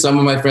cases, some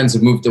of my friends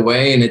have moved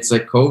away, and it's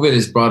like COVID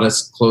has brought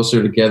us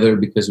closer together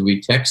because we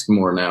text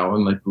more now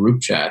and like group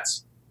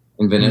chats.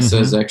 And Vanessa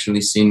has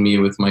actually seen me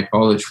with my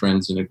college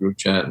friends in a group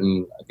chat.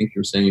 And I think you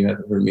were saying you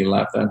haven't heard me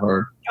laugh that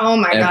hard. Oh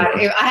my God.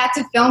 I had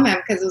to film him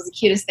because it was the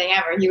cutest thing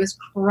ever. He was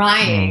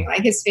crying.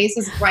 Like his face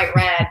was bright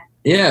red.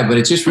 Yeah, but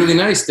it's just really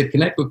nice to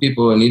connect with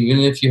people. And even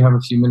if you have a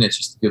few minutes,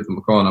 just to give them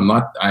a call. And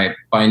I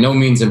by no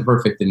means am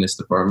perfect in this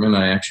department.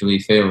 I actually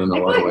fail in a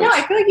lot of ways. No,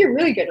 I feel like you're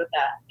really good with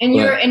that. And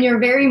you're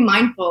very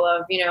mindful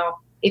of,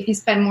 if you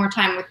spend more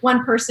time with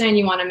one person,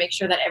 you want to make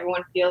sure that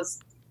everyone feels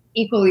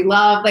equally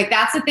loved. Like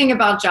that's the thing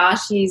about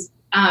Josh. He's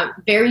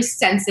very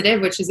sensitive,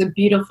 which is a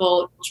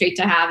beautiful trait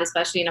to have,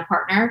 especially in a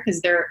partner,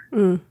 because they're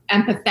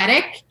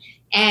empathetic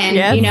and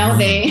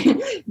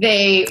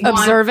they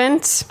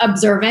observant.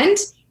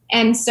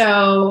 And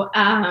so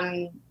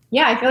I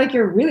feel like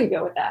you're really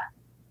good with that.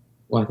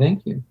 Well,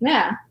 thank you.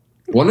 Yeah.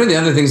 One of the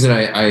other things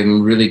that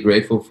I'm really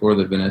grateful for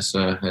that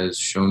Vanessa has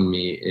shown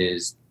me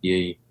is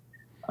the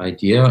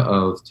idea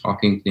of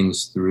talking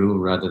things through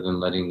rather than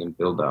letting them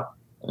build up.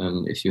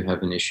 And if you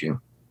have an issue,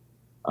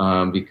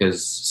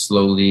 because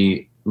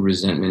slowly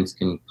resentments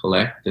can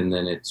collect and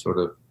then it sort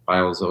of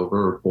piles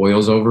over or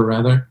boils over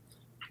rather.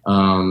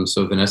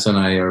 So Vanessa and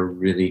I are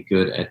really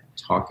good at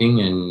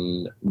talking.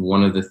 And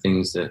one of the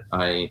things that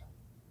I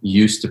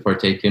used to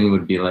partake in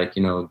would be like,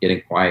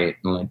 getting quiet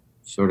and like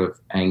sort of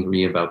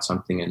angry about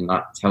something and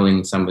not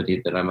telling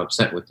somebody that I'm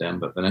upset with them.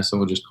 But Vanessa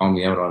will just call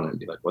me out on it and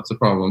be like, what's the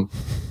problem?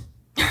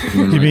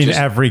 You mean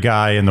every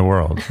guy in the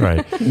world,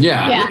 right?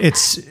 Yeah.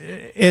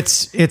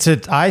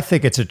 I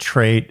think it's a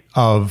trait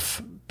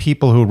of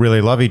people who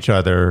really love each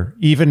other,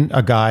 even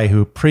a guy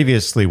who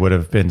previously would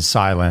have been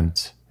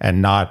silent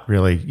and not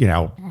really,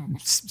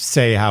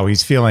 say how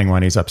he's feeling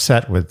when he's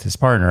upset with his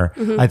partner.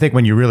 I think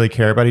when you really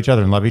care about each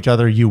other and love each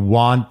other, you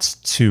want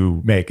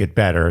to make it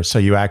better. So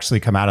you actually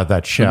come out of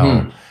that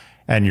shell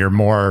and you're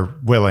more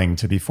willing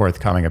to be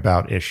forthcoming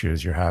about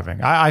issues you're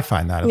having. I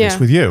find that, at least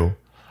with you.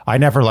 I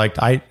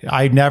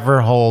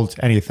never hold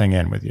anything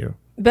in with you.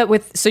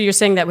 But so you're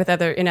saying that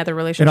in other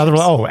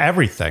relationships?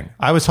 Everything.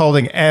 I was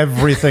holding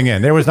everything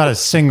in. There was not a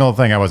single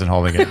thing I wasn't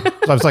holding in.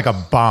 I was like a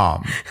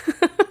bomb,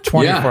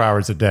 24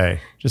 hours a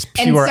day, just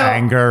pure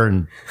anger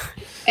and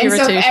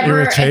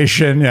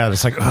irritation. Yeah,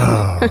 it's like,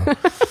 oh.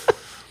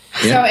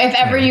 So if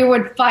ever you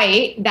would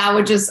fight, that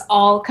would just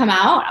all come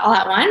out all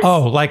at once?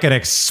 Oh, like an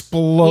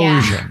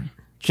explosion.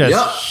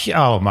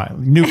 Oh my,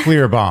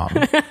 nuclear bomb.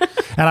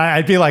 And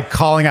I'd be like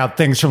calling out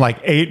things from like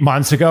 8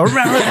 months ago.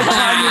 Remember the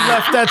time you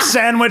left that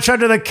sandwich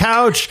under the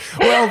couch?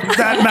 Well,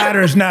 that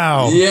matters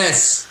now.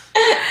 Yes.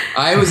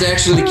 I was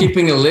actually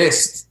keeping a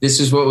list. This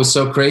is what was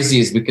so crazy,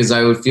 is because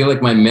I would feel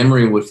like my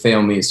memory would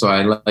fail me. So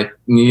I like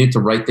needed to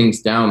write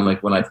things down.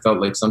 Like when I felt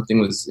like something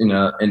was in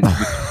a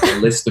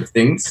list of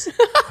things.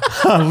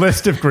 A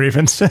list of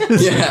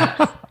grievances.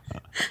 Yeah.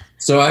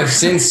 So I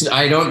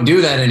don't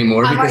do that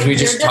anymore because we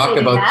just talk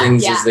about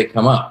things as they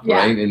come up,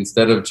 right?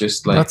 Instead of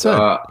just like,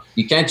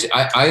 you can't,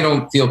 I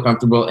don't feel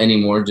comfortable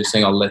anymore just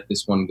saying I'll let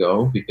this one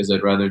go, because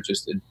I'd rather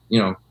just,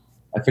 I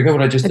forget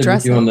what I just did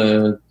with you on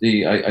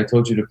I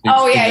told you to please.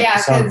 Oh yeah.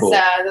 Because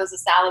there was a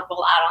salad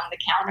bowl out on the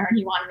counter and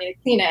he wanted me to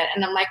clean it.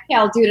 And I'm like, yeah,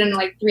 I'll do it in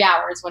like 3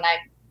 hours when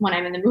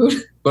I'm in the mood.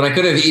 But I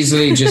could have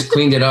easily just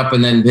cleaned it up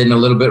and then been a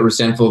little bit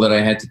resentful that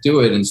I had to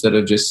do it instead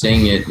of just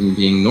saying it and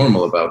being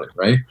normal about it,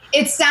 right?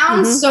 It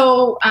sounds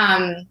so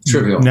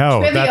trivial. No,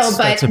 but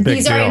that's a big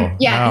these deal.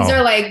 These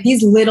are like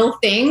these little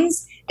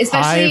things.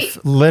 Especially,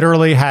 I've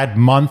literally had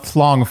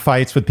month-long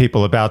fights with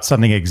people about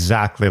something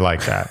exactly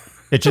like that.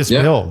 It just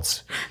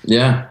builds.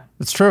 Yeah.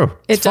 It's true.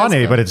 It's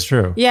funny, but it's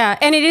true. Yeah.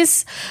 And it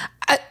is,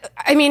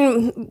 I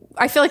mean,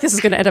 I feel like this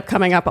is going to end up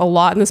coming up a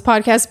lot in this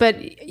podcast,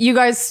 but you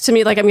guys, to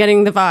me, like I'm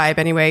getting the vibe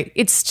anyway.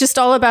 It's just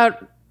all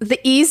about the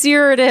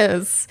easier it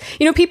is.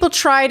 You know, people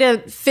try to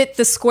fit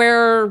the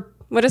square,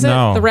 what is it?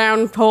 No. The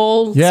round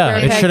hole. Yeah,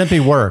 square it peg. shouldn't be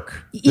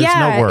work. There's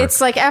no work.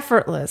 It's like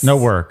effortless. No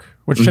work,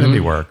 which shouldn't be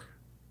work.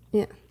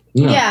 Yeah.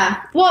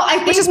 Yeah. Well, I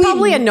think Which is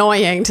probably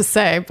annoying to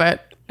say,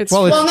 but it's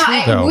Well, well, it's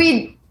true, though.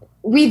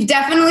 we've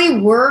definitely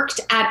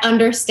worked at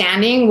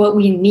understanding what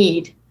we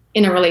need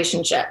in a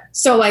relationship.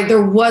 So like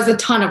there was a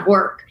ton of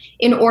work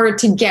in order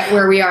to get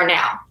where we are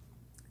now.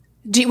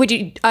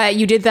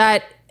 you did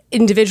that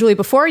individually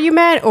before you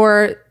met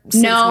or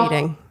since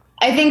meeting?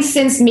 I think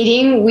since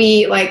meeting,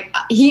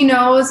 he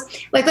knows,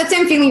 like, let's say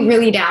I'm feeling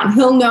really down.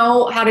 He'll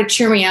know how to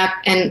cheer me up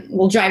and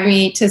will drive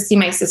me to see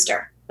my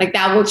sister. Like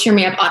that will cheer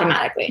me up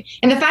automatically.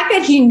 And the fact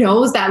that he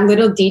knows that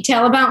little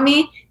detail about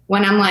me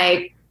when I'm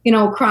like,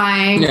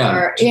 crying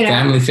or,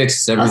 family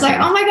fixes everything. I was like,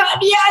 oh my God,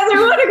 yes, I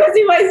want to go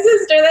see my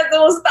sister. That's the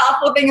most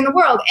thoughtful thing in the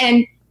world.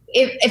 And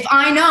if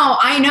I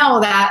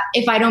know that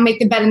if I don't make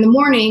the bed in the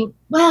morning,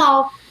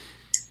 well,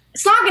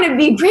 it's not going to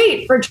be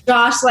great for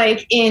Josh,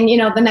 like in,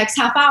 the next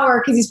half hour,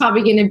 because he's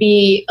probably going to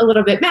be a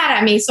little bit mad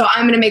at me. So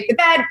I'm going to make the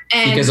bed.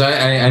 And because I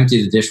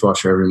empty the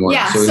dishwasher every morning.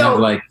 Yeah, so we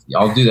have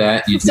I'll do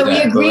that. You do so that.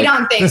 we agreed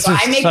on things. So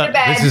I make the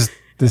bed.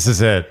 This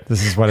is it.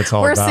 This is what it's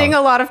all We're about. seeing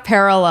a lot of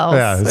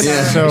parallels.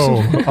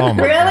 So, oh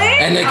my Really?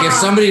 God. And like if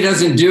somebody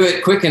doesn't do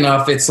it quick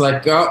enough, it's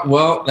like, oh,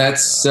 well,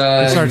 that's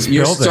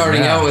you're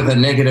starting out with a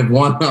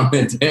 -1 on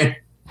the day.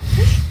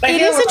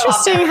 It is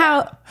interesting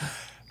how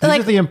These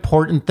are the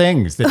important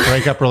things that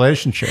break up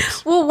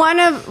relationships. well, one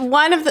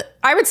of the,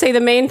 I would say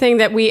the main thing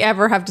that we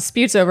ever have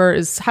disputes over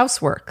is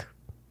housework.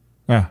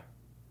 Yeah.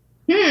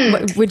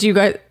 What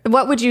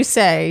would you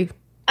say?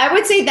 I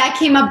would say that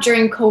came up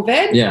during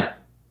COVID. Yeah.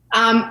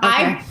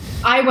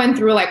 I went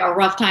through like a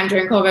rough time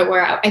during COVID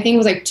where I think it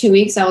was like 2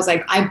 weeks. I was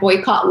like, I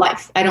boycott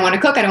life. I don't want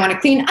to cook. I don't want to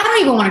clean. I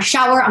don't even want to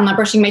shower. I'm not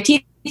brushing my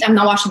teeth. I'm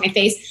not washing my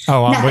face.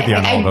 Oh, I'm Nothing. with you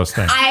on all those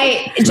things.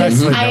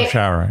 Especially no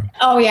showering.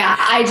 Oh yeah.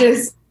 I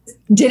just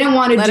didn't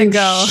want to Let do it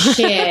go.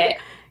 shit.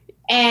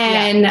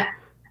 And,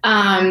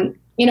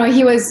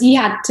 he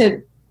had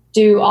to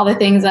do all the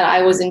things that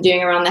I wasn't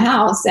doing around the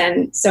house.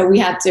 And so we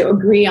had to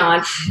agree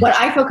on what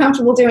I feel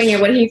comfortable doing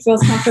and what he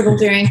feels comfortable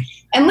doing.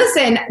 And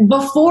listen,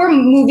 before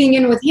moving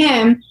in with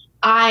him,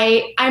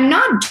 I'm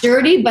not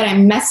dirty, but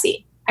I'm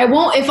messy. I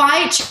won't, if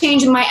I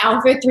change my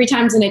outfit 3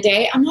 times in a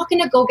day, I'm not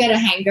going to go get a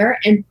hanger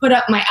and put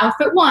up my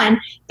outfit 1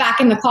 back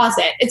in the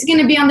closet. It's going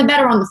to be on the bed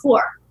or on the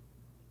floor.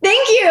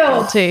 Thank you.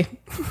 Guilty.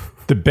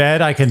 The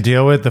bed I can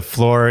deal with. The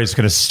floor is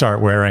going to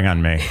start wearing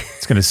on me.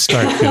 It's going to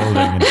start building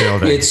and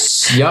building.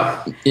 It's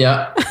yep.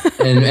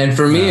 And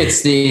for me,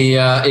 it's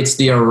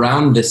the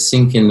around the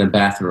sink in the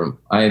bathroom.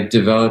 I've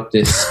developed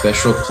this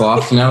special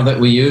cloth now that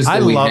we use. I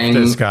love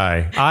this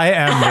guy. I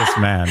am this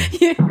man.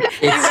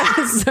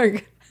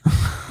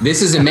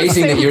 This is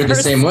amazing that you're the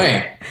same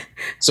way.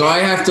 So I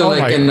have to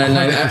and then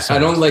I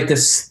don't like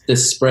this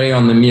spray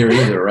on the mirror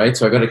either, right?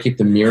 So I got to keep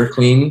the mirror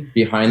clean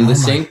behind the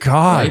sink. Oh my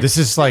God, right? this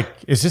is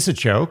is this a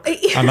joke?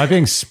 Am I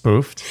being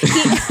spoofed?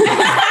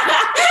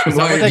 Is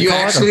that what they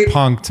call it? Or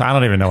punked? I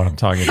don't even know what I'm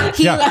talking about.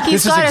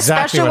 He's got a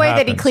special way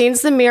that he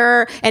cleans the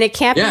mirror, and it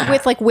can't be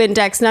with like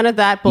Windex, none of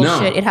that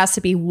bullshit. No. It has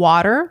to be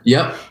water.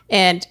 Yep.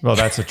 And well,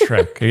 that's a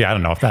trick. Yeah, I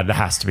don't know if that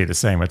has to be the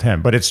same with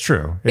him, but it's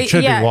true. It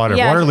should be water.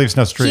 Yeah. Water leaves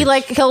no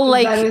streaks. He'll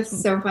that is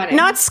so funny.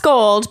 Not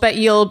scold, but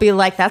you'll be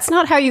like, "That's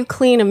not how you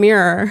clean a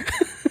mirror."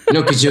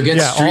 No, because you'll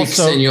get streaks,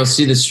 and you'll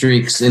see the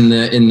streaks in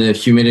the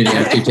humidity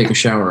after you take a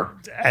shower.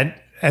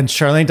 And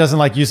Charlene doesn't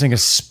like using a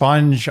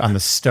sponge on the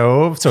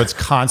stove, so it's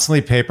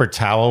constantly paper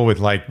towel with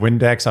like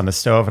Windex on the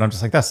stove, and I'm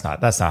just like, that's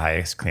not how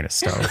you clean a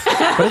stove.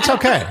 But it's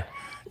okay.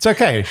 It's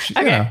okay.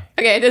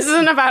 Okay. This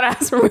isn't about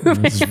us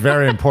removing. This is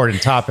very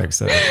important topics.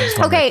 So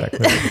okay.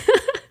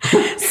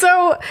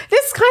 So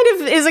this kind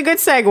of is a good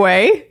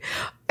segue.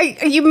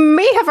 You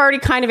may have already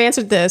kind of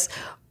answered this,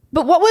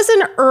 but what was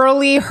an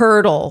early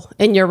hurdle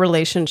in your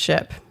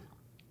relationship?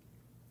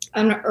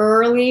 An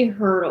early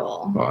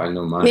hurdle. Oh, I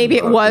know mine. Maybe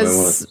it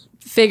was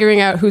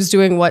figuring out who's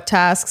doing what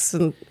tasks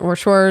or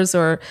chores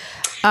or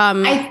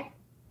I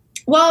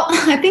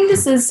think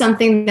this is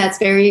something that's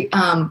very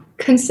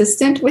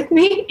consistent with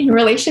me in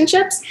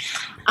relationships.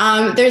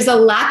 There's a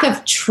lack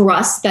of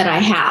trust that I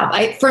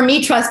have. For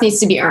me, trust needs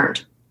to be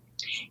earned.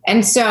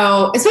 And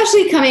so,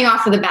 especially coming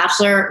off of The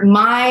Bachelor,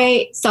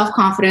 my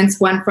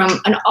self-confidence went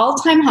from an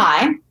all-time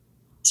high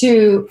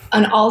to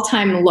an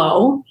all-time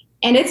low.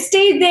 And it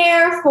stayed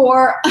there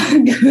for a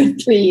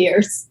good 3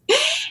 years.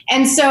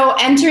 And so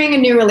entering a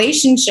new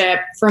relationship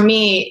for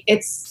me,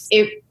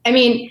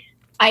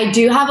 I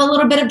do have a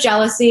little bit of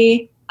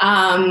jealousy.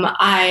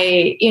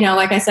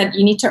 Like I said,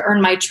 you need to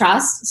earn my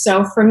trust.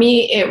 So for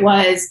me, it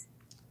was,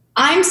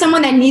 I'm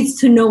someone that needs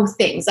to know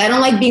things. I don't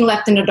like being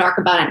left in the dark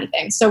about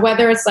anything. So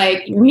whether it's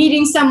like you're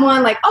meeting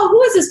someone like, oh,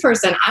 who is this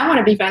person? I want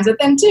to be friends with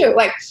them too.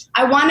 Like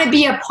I want to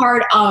be a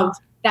part of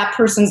that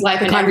person's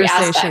life in every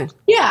aspect.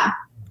 Yeah.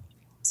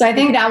 So I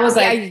think that was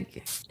the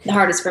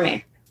hardest for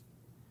me.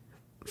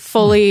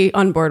 fully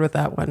on board with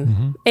that one.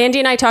 Mm-hmm. Andy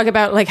and I talk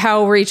about like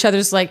how we're each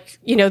other's like,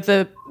 you know,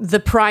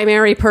 the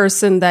primary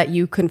person that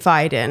you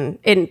confide in,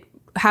 and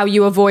how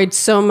you avoid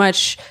so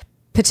much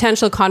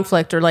potential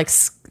conflict or like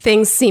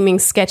things seeming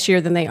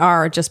sketchier than they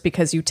are just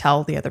because you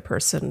tell the other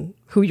person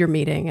who you're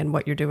meeting and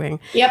what you're doing.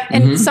 Yep.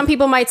 And some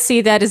people might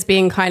see that as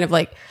being kind of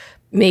like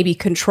maybe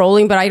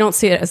controlling, but I don't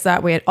see it as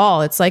that way at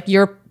all. It's like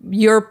you're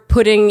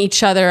putting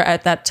each other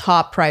at that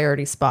top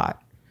priority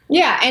spot.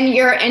 Yeah,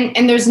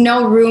 and there's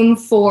no room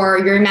for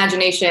your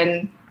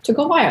imagination to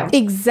go wild.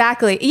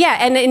 Exactly. Yeah,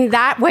 and in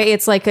that way,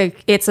 it's like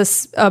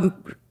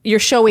you're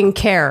showing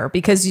care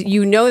because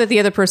you know that the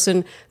other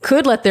person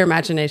could let their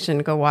imagination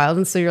go wild,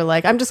 and so you're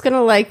like, I'm just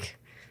gonna like,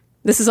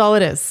 this is all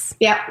it is.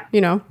 Yeah.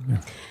 You know.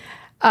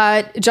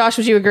 Josh,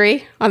 would you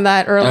agree on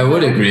that? I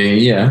would agree.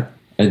 Yeah,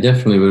 I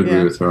definitely would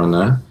agree with her on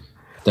that.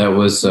 That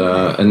was,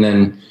 and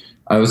then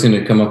I was going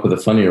to come up with a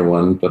funnier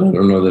one, but I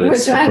don't know that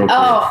it's appropriate.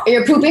 Oh,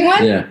 your pooping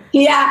one? Yeah.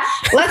 Yeah.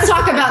 Let's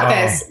talk about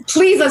this.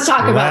 Please, let's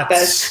talk about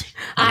this.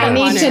 I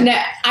need to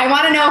know. I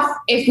want to know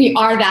if we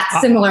are that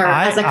similar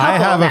as a couple. I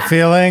have a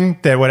feeling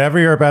that whatever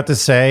you're about to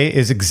say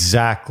is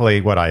exactly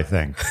what I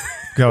think.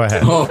 Go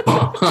ahead.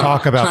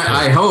 Talk about this.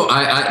 I hope.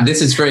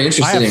 This is very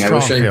interesting. I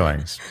have strong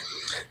feelings.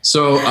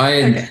 So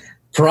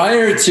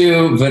prior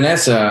to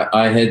Vanessa,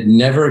 I had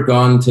never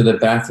gone to the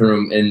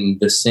bathroom in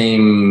the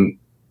same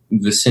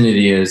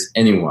vicinity as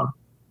anyone.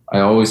 I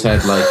always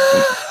had like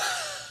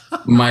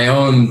my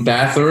own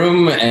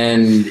bathroom,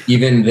 and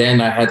even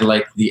then I had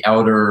like the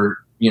outer,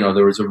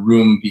 there was a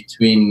room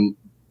between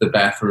the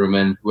bathroom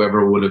and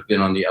whoever would have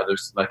been on the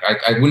others. Like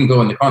I wouldn't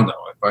go in the condo.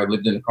 If I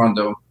lived in a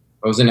condo,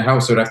 if I was in a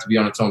house, it would have to be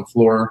on its own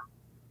floor.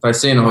 If I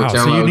stay in a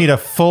hotel, so you need a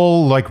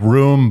full like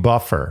room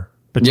buffer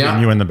between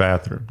you and the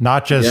bathroom,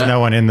 not just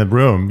no one in the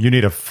room. You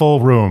need a full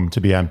room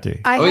to be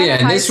empty.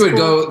 And this would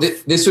go to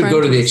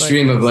the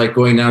extreme of like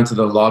going down to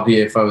the lobby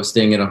if I was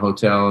staying in a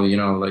hotel.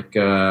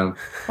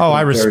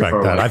 I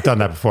respect that. I've done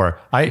that before.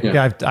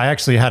 I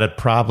actually had a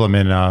problem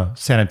in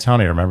San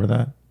Antonio. Remember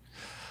that?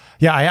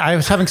 Yeah, I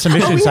was having some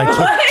issues. I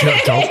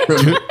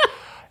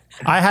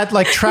had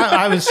like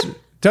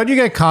Don't you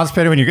get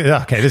constipated when you get?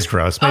 Okay, this is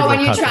gross. Maybe when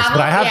you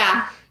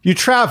travel, You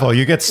travel,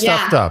 you get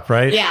stuffed up,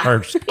 right? Yeah.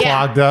 Or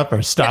clogged up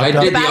or stuffed up. I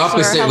did the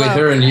opposite with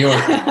her in New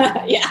York.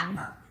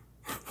 Yeah.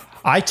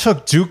 I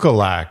took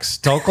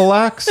Dulcolax.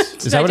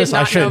 Dulcolax? Is that what it is?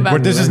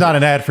 This is not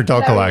an ad for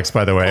Dulcolax,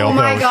 by the way. Oh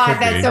my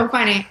God, that's so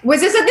funny.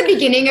 Was this at the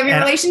beginning of your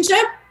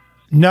relationship?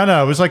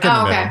 No, it was like in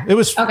the middle. It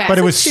was, but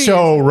it was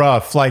so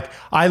rough. Like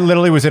I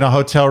literally was in a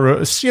hotel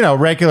room,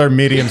 regular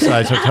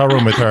medium-sized hotel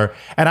room with her,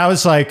 and I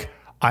was like,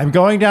 I'm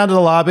going down to the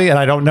lobby, and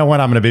I don't know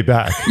when I'm going to be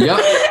back. Yep,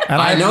 and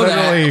I know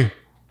that.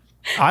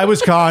 I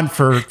was gone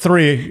for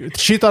 3.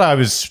 She thought I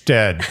was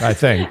dead, I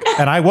think,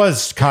 and I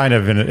was kind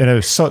of in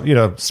a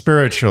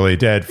spiritually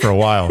dead for a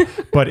while.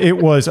 But it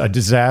was a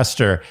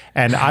disaster,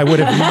 and I would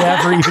have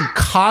never even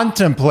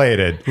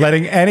contemplated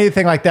letting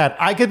anything like that.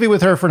 I could be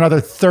with her for another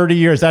 30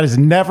 years. That is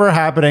never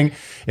happening.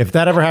 If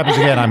that ever happens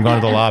again, I'm going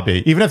to the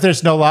lobby. Even if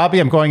there's no lobby,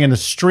 I'm going in the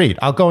street.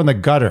 I'll go in the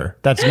gutter.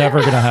 That's never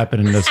going to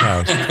happen in this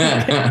house.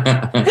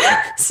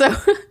 So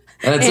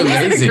that's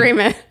amazing.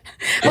 Agreement.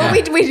 Yeah.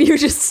 Well, you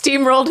just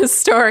steamrolled his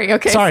story.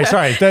 Okay. Sorry.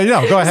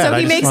 No, go ahead. So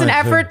he makes an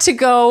effort to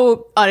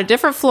go on a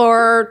different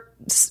floor,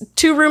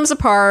 2 rooms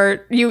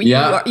apart. You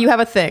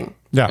have a thing.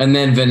 Yeah. And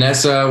then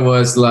Vanessa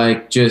was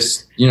like,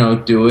 just,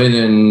 do it.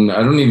 And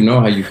I don't even know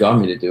how you got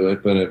me to do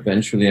it, but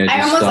eventually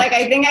I stopped.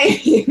 I think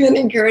I even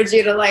encourage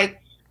you to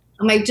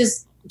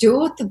just do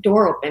it with the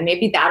door open.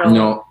 Maybe that'll.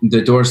 No,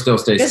 the door still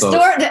stays closed.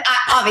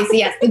 Obviously,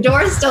 yes. The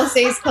door still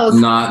stays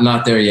closed.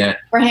 Not there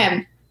yet. For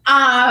him.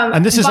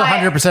 And this is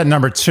 100%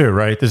 number 2,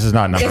 right? This is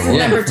not number 1.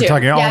 Number 2. We're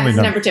talking only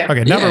number 2.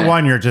 Okay, number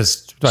 1, you're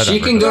just. She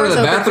can go to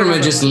the bathroom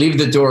and just leave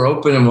the door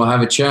open, and we'll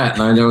have a chat.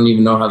 And I don't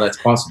even know how that's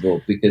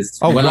possible because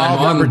when I'm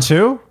on number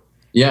 2.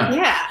 Yeah.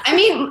 Yeah. I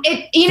mean,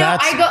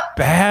 that's I go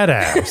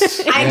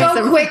badass. I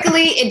go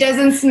quickly. It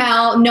doesn't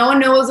smell. No one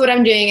knows what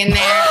I'm doing in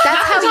there.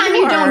 That's the time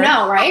you don't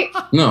know, right?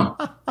 No.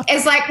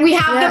 It's like we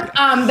have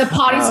the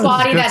potty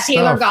squatty that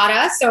Taylor got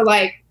us. So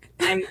like.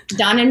 I'm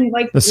done in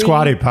like the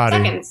squatty potty.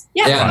 Seconds.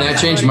 Yeah, that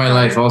changed my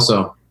life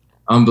also.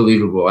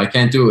 Unbelievable. I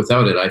can't do it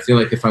without it. I feel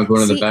like if I'm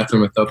going to the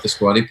bathroom without the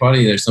squatty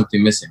potty, there's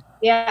something missing.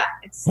 Yeah,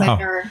 it's like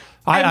our...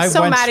 I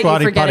went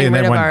squatty potty and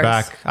then went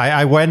back.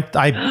 I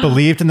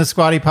believed in the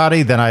squatty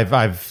potty, then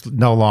I've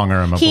no longer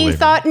am a believer. He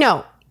thought,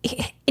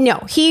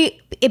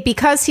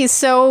 because he's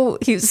so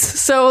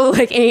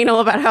like anal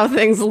about how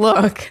things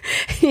look.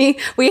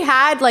 We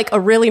had like a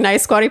really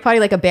nice squatty potty,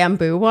 like a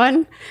bamboo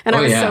one, and I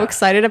was so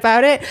excited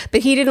about it.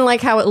 But he didn't like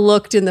how it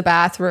looked in the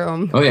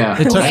bathroom. Oh yeah,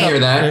 I hear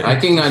that. I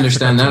can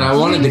understand that. I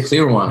wanted the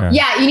clear one.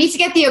 Yeah, you need to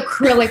get the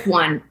acrylic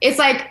one. It's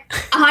like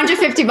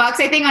 $150,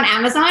 I think, on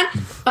Amazon.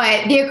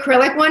 But the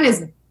acrylic one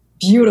is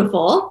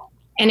beautiful.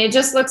 And it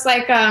just looks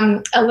like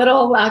a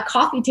little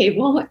coffee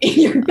table in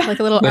your bathroom. Like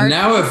a little. But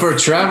now, if we're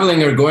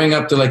traveling or going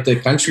up to like the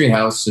country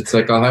house, it's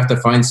like I'll have to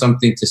find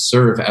something to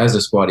serve as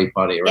a squatty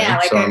potty, right?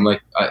 Yeah, so I'm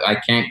like, I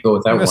can't go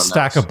without one. A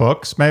stack of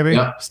books, maybe.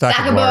 Yeah. Stack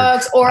of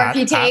books, or if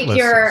you take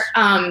your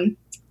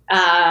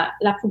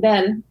la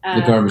poubelle,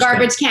 The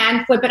garbage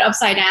can, flip it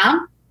upside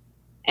down.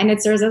 And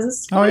it serves as a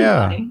story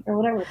or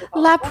whatever.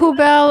 La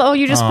poubelle. Oh,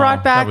 you just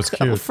brought back was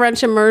cute.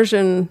 French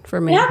immersion for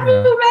me. La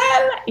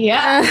poubelle.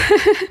 Yeah.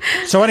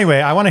 So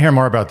anyway, I want to hear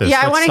more about this.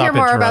 Yeah, I Let's want to hear stop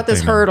more about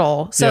this interrupting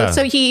them.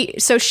 hurdle.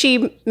 So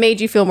she made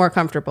you feel more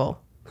comfortable.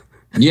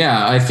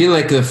 Yeah, I feel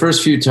like the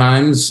first few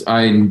times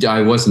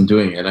I wasn't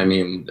doing it. I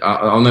mean,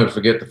 I'll never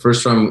forget the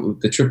first time,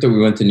 the trip that we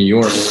went to New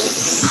York.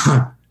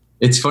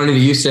 It's funny that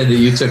you said that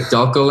you took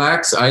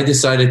Dulcolax. I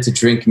decided to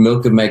drink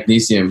milk of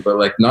magnesium, but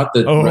like not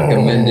the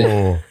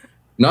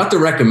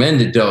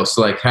recommended dose,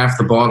 like half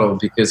the bottle,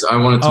 because I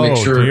wanted to make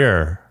sure.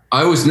 Dear.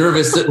 I was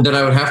nervous that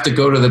I would have to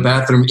go to the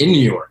bathroom in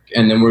New York,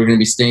 and then we're going to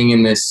be staying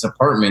in this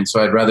apartment,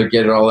 so I'd rather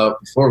get it all out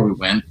before we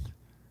went.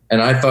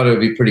 And I thought it would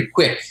be pretty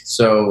quick.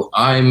 So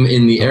I'm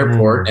in the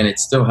airport, and it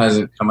still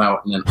hasn't come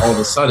out. And then all of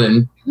a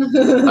sudden,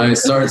 I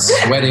start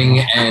sweating,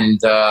 and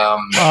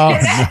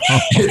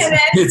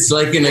it's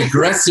like an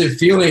aggressive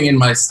feeling in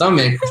my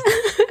stomach.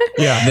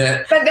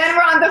 Yeah. But then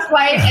we're on the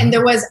flight, and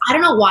there was, I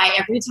don't know why,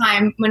 every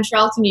time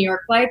Montreal to New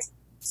York flights,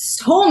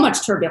 so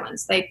much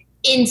turbulence, like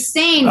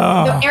insane.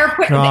 The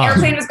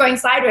airplane was going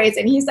sideways,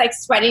 and he's like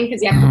sweating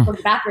because he had to go to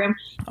the bathroom.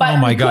 But oh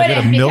my God, you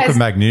had a milk of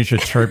magnesia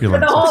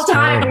turbulence. For the whole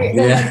time,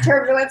 there was like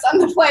turbulence on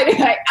the flight.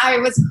 I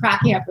was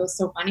cracking up. It was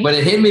so funny. But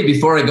it hit me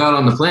before I got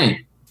on the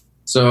plane.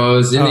 So I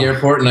was in the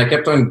airport, and I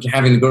kept on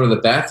having to go to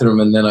the bathroom,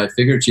 and then I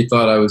figured she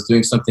thought I was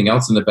doing something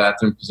else in the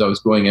bathroom because I was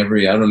going I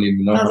don't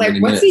even know. I was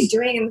like, what's he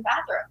doing in the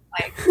bathroom?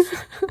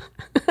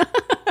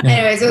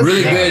 Anyways, it was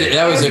really good.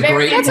 That was a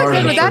great part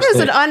of the That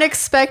is an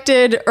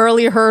unexpected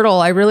early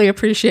hurdle. I really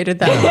appreciated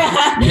that.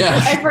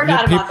 Yeah. I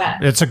forgot about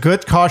that. It's a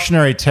good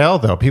cautionary tale,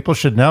 though. People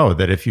should know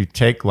that if you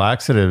take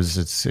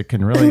laxatives, it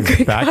can really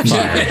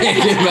backfire. It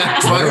can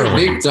backfire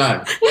big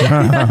time.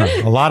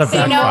 A lot of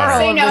backfire.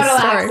 Say no to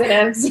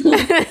laxatives.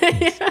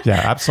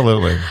 Yeah,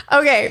 absolutely.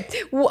 Okay.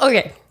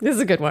 This is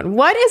a good one.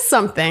 What is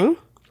something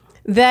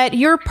that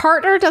your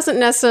partner doesn't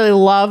necessarily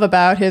love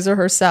about his or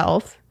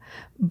herself,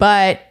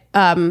 but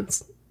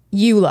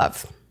you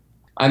love?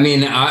 I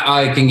mean,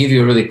 I can give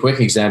you a really quick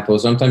example.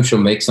 Sometimes she'll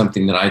make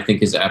something that I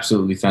think is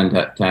absolutely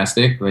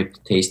fantastic, like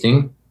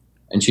tasting.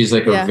 And she's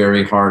like a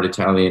very hard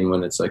Italian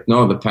when it's like,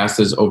 no, the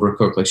pasta's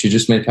overcooked. Like she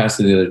just made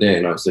pasta the other day.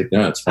 And I was like,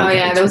 no, it's fine. Oh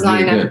yeah, there was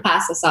not enough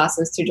pasta sauce.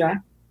 It was too dry.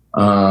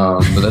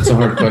 But that's a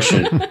hard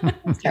question.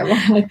 It's terrible.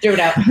 I threw it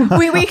out.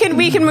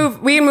 we can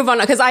move on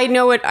because I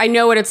know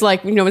what it's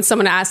like. You know, when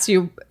someone asks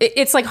you,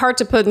 it's like hard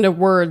to put into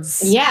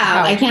words.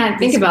 Yeah, I can't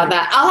think about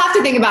that. I'll have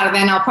to think about it.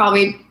 Then I'll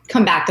probably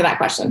come back to that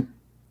question.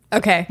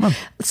 Okay.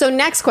 So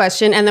next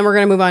question, and then we're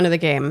going to move on to the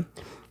game.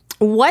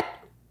 What,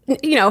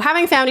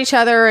 having found each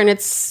other and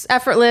it's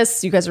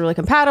effortless, you guys are really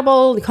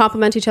compatible, you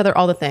complement each other,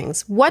 all the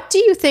things. What do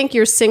you think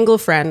your single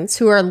friends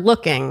who are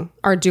looking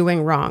are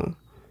doing wrong?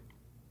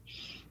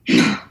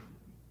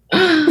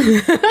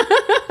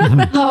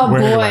 Oh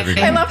boy!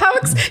 I love how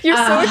you're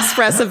so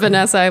expressive,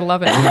 Vanessa. I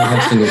love it. I don't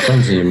have single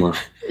friends anymore.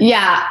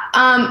 Yeah,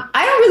 I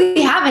don't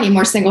really have any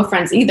more single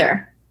friends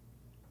either.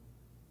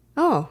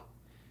 Oh,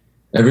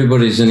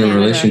 everybody's in a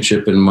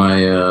relationship in my.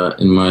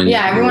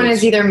 Yeah, everyone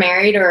is either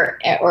married or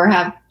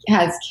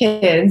has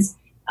kids.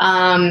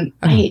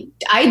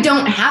 I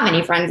don't have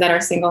any friends that are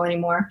single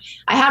anymore.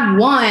 I had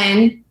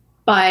one,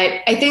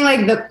 but I think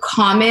like the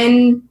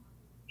common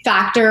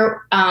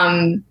factor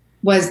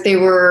was they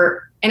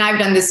were, and I've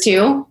done this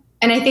too,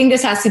 and I think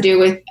this has to do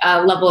with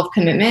level of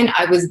commitment.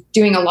 I was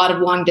doing a lot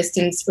of long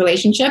distance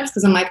relationships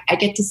because I'm like, I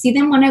get to see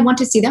them when I want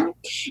to see them,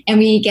 and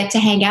we get to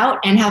hang out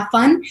and have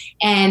fun,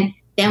 and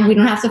then we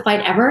don't have to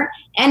fight ever,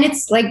 and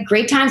it's like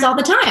great times all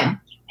the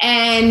time.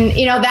 And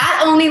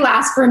that only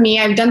lasts for me.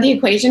 I've done the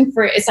equation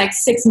for it's like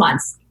 6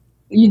 months.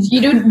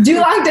 You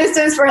do long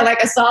distance for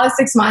like a solid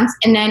 6 months,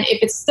 and then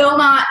if it's still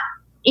not,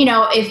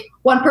 if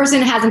one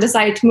person hasn't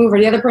decided to move or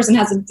the other person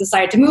hasn't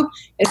decided to move,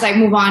 it's like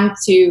move on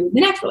to the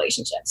next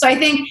relationship. So I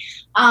think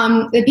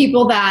the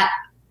people that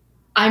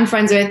I'm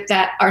friends with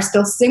that are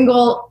still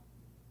single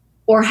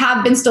or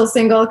have been still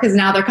single because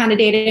now they're kind of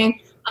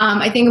dating,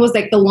 I think it was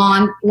like the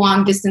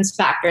long distance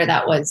factor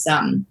that was.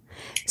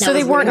 So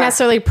they weren't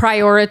necessarily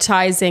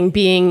prioritizing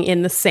being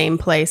in the same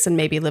place and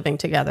maybe living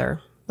together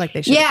like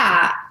they should.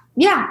 Yeah.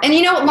 Yeah. And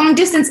long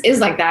distance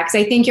is like that because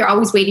I think you're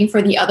always waiting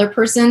for the other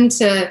person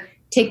to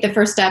take the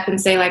first step and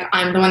say like,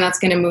 I'm the one that's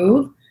going to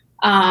move.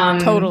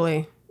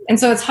 Totally. And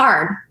so it's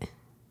hard.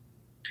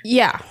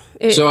 Yeah.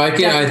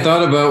 I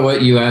thought about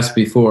what you asked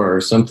before,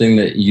 or something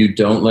that you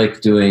don't like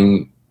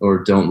doing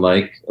or don't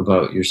like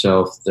about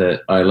yourself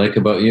that I like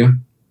about you.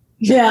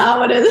 Yeah.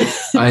 What is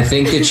it? I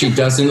think that she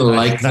doesn't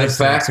like the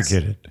fact.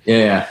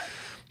 Yeah.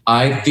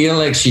 I feel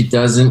like she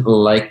doesn't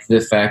like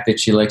the fact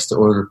that she likes to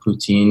order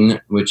poutine,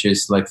 which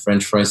is like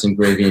French fries and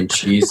gravy and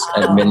cheese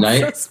at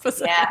midnight. So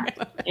yeah.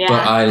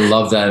 But I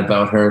love that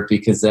about her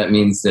because that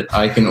means that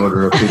I can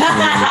order a poutine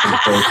and we can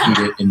both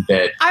eat it in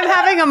bed. I'm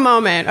having a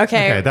moment.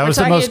 Okay. That was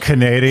the most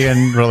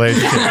Canadian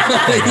relationship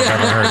I've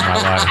ever heard in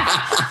my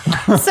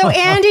life. So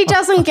Andy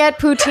doesn't get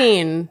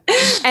poutine,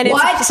 and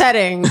it's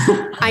upsetting.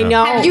 I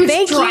know. Have you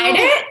tried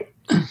it?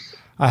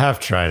 I have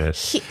tried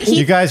it.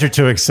 You guys are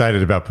too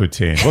excited about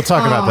poutine. We'll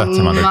talk about that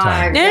some other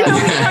time. No, we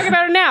can talk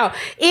about it now.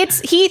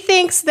 He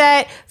thinks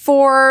that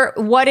for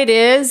what it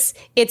is,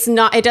 it's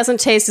not. It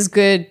doesn't taste as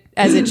good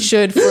as it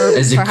should for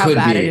how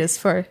bad it is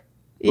for.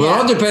 Yeah. Well,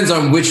 it all depends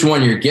on which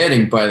one you're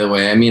getting, by the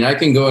way. I mean, I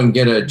can go and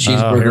get a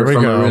cheeseburger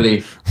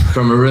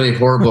from a really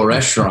horrible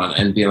restaurant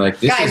and be like,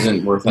 this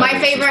isn't worth it. My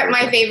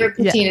favorite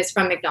poutine is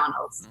from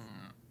McDonald's.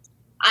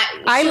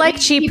 I like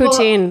cheap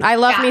poutine. I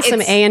love me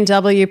some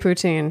A&W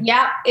poutine.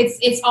 Yeah,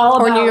 it's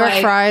all about New York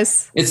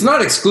fries. It's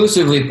not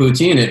exclusively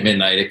poutine at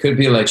midnight. It could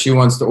be like she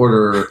wants to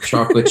order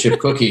chocolate chip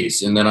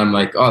cookies, and then I'm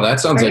like, oh, that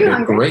sounds like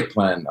a great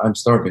plan. I'm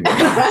starving.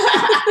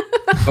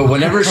 But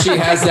whenever she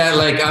has that,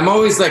 like, I'm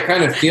always like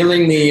kind of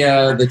feeling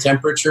the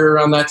temperature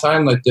around that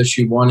time. Like, does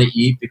she want to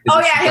eat?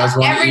 Because if she does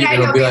want to eat,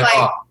 it'll be like,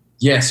 oh,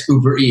 yes,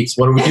 Uber Eats.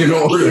 What are we going to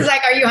order? He's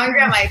like, are you hungry?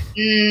 I'm like,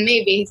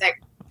 maybe. He's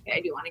like, okay,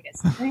 I do want to get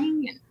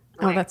something. And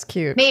oh, that's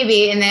cute.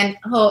 Maybe. And then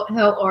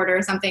he'll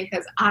order something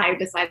because I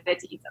decided to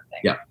eat something.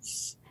 Yeah.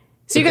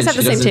 So you guys have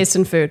the same taste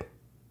in food?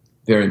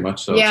 Very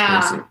much so.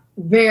 Yeah.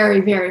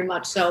 Very, very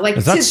much so. Like,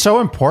 that's so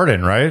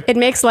important, right? It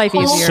makes life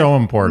easier. So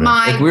important.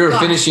 Like we were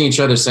finishing each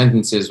other's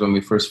sentences when we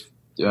first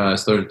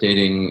started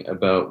dating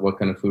about what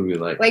kind of food we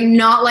like. Like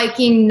not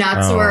liking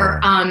nuts or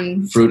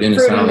fruit in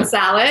a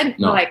salad.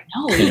 No, like,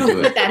 no, you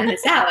don't put that in a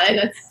salad.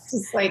 That's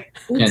just like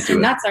fruits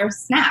and nuts are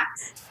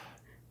snacks.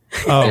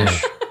 Oh,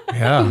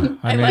 yeah.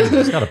 I mean,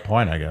 he's got a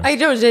point, I guess. I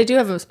do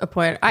have a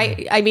point.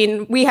 I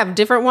mean, we have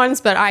different ones,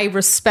 but I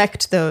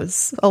respect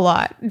those a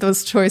lot,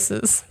 those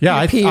choices. Yeah,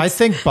 I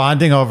think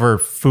bonding over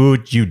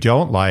food you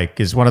don't like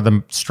is one of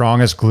the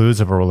strongest glues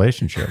of a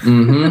relationship.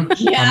 Mm-hmm.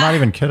 Yeah. I'm not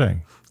even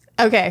kidding.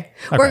 Okay.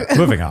 We're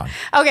moving on.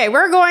 Okay,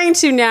 we're going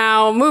to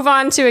now move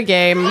on to a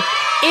game.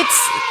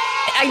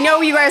 I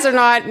know you guys are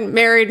not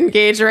married,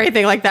 engaged, or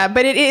anything like that,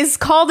 but it is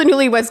called the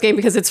Newlyweds Game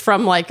because it's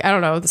from, like, I don't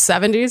know, the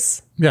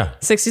 70s? Yeah.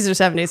 60s or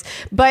 70s.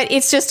 But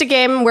it's just a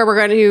game where we're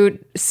going to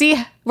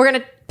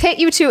pit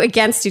you two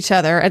against each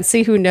other and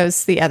see who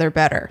knows the other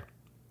better.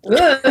 Ooh,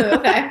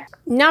 okay.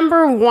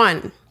 Number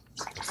 1.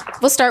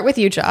 We'll start with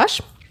you,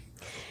 Josh.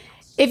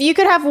 If you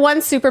could have one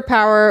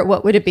superpower,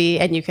 what would it be?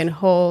 And you can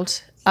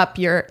hold up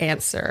your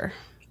answer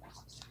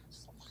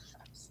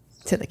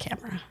to the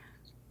camera.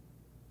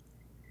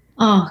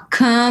 Oh,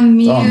 come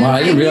here. Oh, my,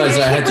 I didn't realize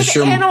I had to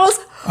show animals.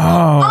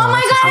 Oh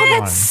my God,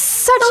 that's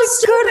such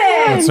a good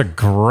one. That's a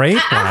great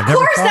one. Of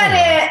course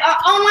that is.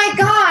 Oh my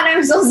God,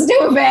 I'm so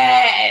stupid.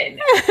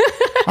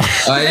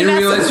 I didn't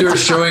realize you were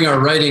showing our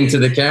writing to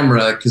the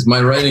camera because my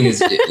writing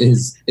is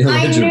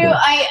illegible.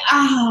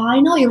 I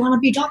know you want to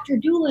be Dr.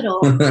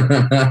 Doolittle.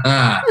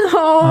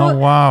 Oh,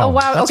 wow. Oh,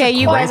 wow. That's okay,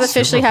 you guys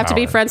officially have to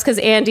be superpower. friends because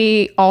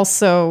Andy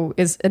also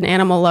is an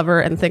animal lover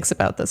and thinks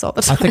about this all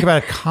the time. I think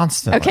about it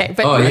constantly. Okay,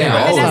 but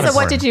yeah, Vanessa,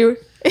 what did you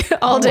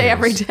all day,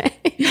 every day?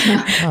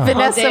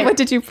 Vanessa, what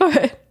did you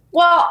put?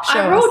 Well,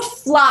 I wrote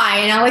us. fly,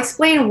 and I'll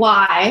explain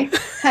why.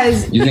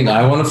 Because You think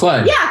I want to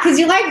fly? yeah, because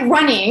you like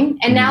running,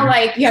 and now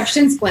like you have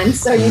shin splints,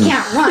 so you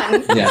can't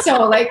run. Yeah.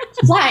 So like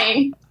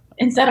flying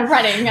instead of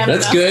running. I don't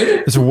That's know. good.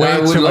 There's way I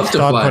would too love much to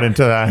thought fly. put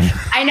into that.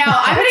 I know.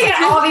 I'm gonna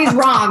get all these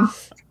wrong.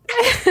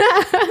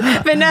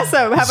 Vanessa,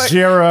 how about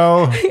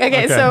 0.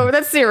 Okay, so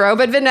that's 0.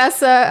 But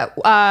Vanessa,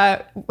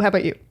 how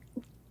about you?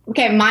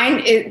 Okay,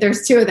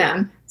 there's 2 of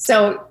them.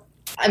 So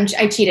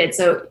I cheated.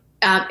 So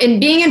in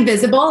being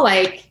invisible,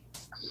 like,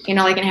 you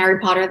know, like in Harry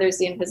Potter, there's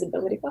the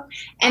invisibility book.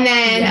 And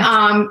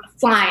then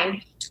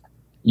flying.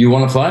 You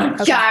want to fly?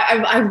 Okay.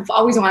 Yeah, I've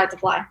always wanted to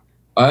fly.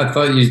 I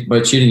thought you,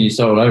 by cheating, you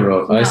saw what I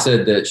wrote. No. I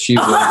said that she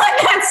would.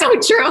 That's so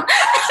true.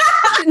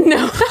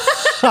 No.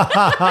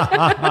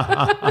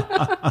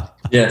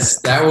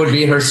 Yes, that would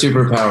be her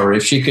superpower.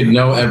 If she could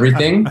know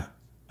everything,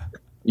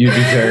 you'd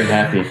be very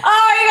happy. Oh my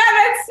God,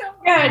 that's so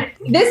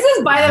good. This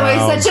is, by the way,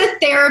 such a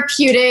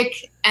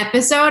therapeutic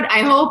episode. I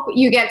hope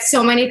you get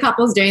so many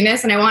couples doing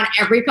this, and I want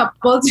every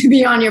couple to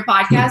be on your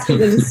podcast because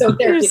this is so You're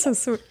therapeutic. so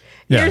sweet.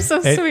 Yeah. You're so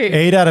sweet.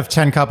 8 out of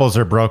 10 couples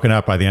are broken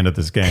up by the end of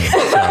this game. So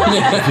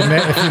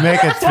if you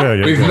make it through,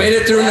 you're We've good. made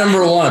it through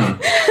number 1.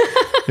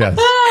 Yes.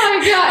 Oh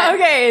my God.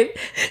 Okay,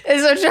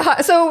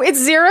 so it's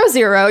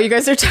 0-0. You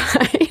guys are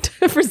tied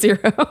for 0.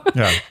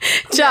 Yeah.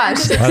 Josh,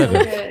 So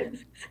good.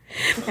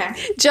 Okay.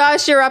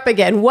 Josh, you're up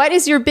again. What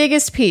is your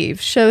biggest peeve?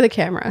 Show the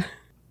camera.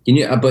 Can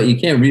you? But you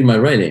can't read my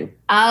writing.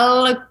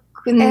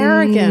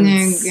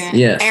 Arrogance.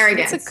 Yes.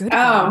 Arrogance. That's a good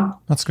Oh,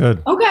 That's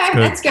good. okay.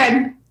 good. That's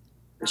good.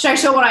 Should I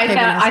show what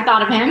I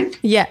thought of him?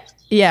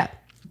 Yeah.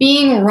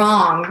 Being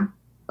wrong.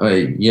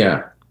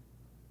 Yeah.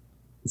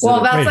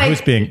 Well, that's Wait, like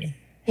who's being?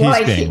 He's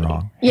like, being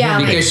wrong. Yeah.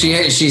 like- Because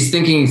she's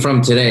thinking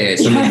from today.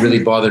 Something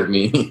really bothered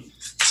me.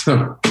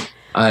 So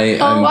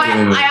I'm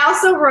I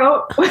also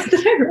wrote. What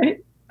did I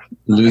write?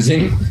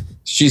 losing.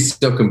 She's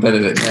still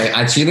competitive.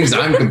 She thinks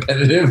I'm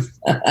competitive.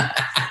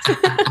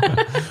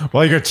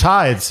 Well, you're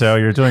tied, so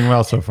you're doing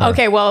well so far.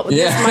 Okay, well, this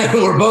Yeah, might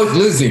we're both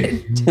losing.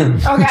 Okay.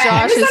 I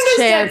Josh's misunderstood.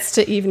 chance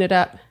to even it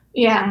up.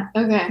 Yeah.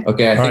 Okay.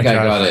 Okay, I think All right, I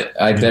got Josh. it.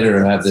 I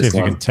better have See this if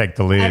you one. can take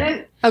the I lead.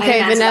 didn't. I Okay,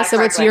 didn't answer Vanessa, that what's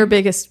correctly. your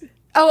biggest?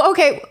 Oh,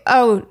 okay.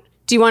 Oh,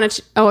 Do you want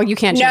to? Oh, you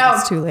can't. No,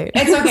 it's too late.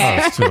 It's okay.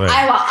 It's too late.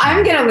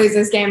 I'm gonna lose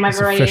this game. I've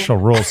There's already. official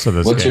rules to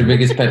this What's game. your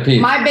biggest pet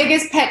peeve? My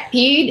biggest pet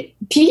peeve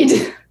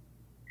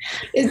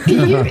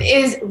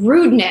is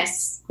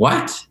rudeness.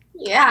 What?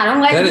 Yeah, I don't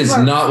like That is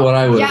people- not what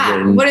I would have Yeah,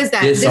 written. what is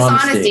that?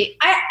 Dishonesty.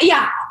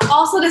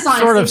 Also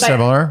dishonesty. Sort of but,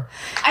 similar.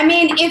 I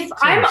mean, if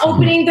I'm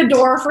opening the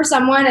door for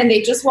someone and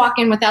they just walk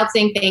in without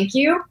saying thank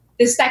you,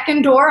 the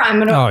second door, I'm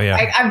gonna. Oh,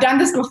 yeah. I've done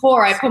this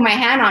before. I put my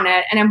hand on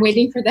it and I'm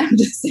waiting for them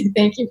to say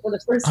thank you for the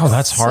first. Oh,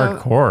 that's So-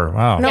 hardcore.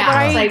 Wow. No, Yeah,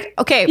 but it's like,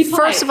 okay. be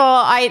First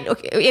polite. of all,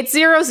 it's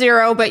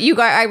 0-0, but you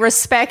guys, I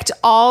respect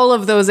all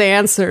of those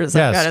answers.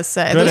 Yes. I gotta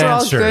say, Good those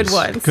answers. are all good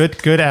ones.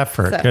 Good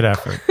effort. So- Good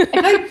effort. I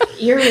feel like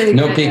you're really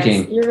No good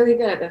peeking. At this. You're really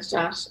good at this,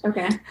 Josh.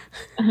 Okay.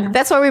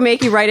 That's why we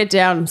make you write it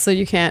down so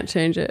you can't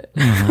change it.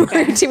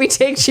 We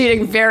take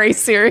cheating very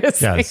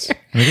seriously. Yes. I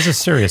mean, this is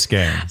a serious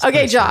game. It's Okay,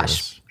 very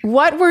Josh, serious.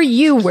 what were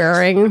you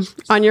wearing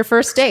on your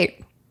first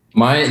date?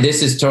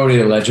 This is totally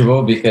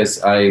illegible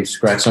because I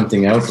scratched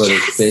something out, but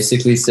it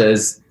basically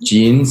says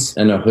jeans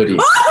and a hoodie.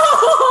 Torn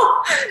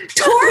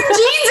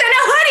jeans and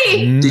a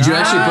hoodie. Did you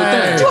actually put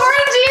that? Nice.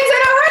 Torn jeans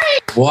and a hoodie.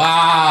 And I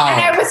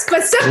Wow. was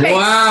specific.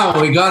 Wow,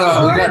 we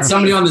got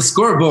somebody on the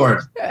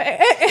scoreboard.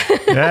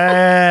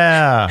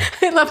 Yeah.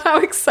 I love how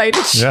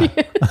excited she Yeah.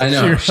 is. I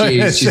know.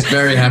 She's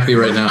very happy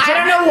right now. I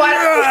don't know what.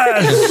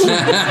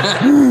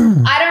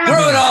 I don't know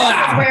Throw it all what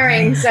I out. was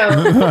wearing,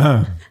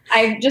 so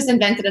I just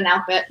invented an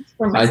outfit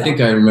for I myself.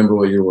 think I remember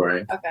what you're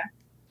wearing. Okay.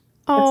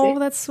 Oh,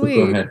 that's Go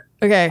sweet. ahead.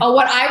 Okay. Oh,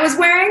 what I was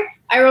wearing?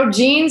 I wrote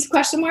jeans,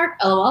 question mark,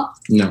 LOL.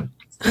 No.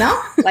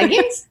 No?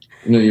 Leggings?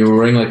 No, you were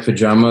wearing like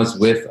pajamas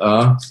with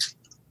a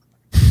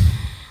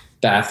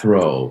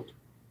bathrobe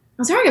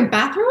I was wearing a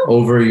bathrobe?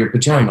 over your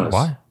pajamas.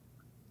 What?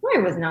 No, I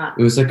was not.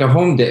 It was like a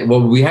home day.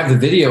 Well, we have the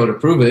video to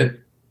prove it.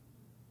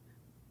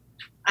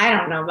 I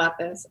don't know about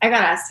this. I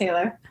gotta ask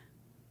Taylor.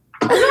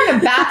 I was wearing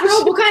a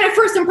bathrobe? What kind of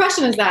first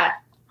impression is that?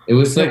 It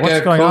was Yeah, like what's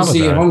a going on with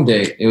cozy that? home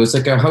date. It was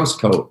like a house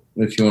coat,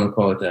 if you want to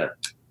call it that.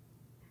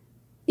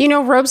 You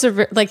know, robes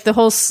are like the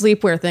whole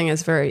sleepwear thing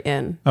is very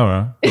in. Oh,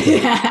 well.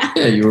 Yeah.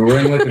 Yeah, you were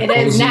wearing like a It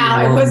cozy is now.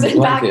 It warm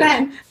wasn't back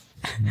blanket.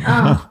 then.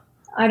 Oh,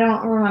 I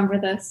don't remember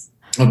this.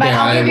 Okay, But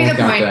I'll I give you the won't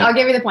count point. that. I'll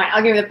give you the point.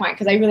 I'll give you the point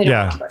because I really don't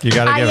Yeah. remember. You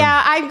got to give him.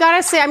 Yeah, I've got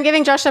to say, I'm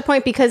giving Josh that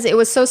point because it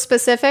was so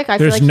specific. I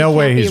feel There's like he no can't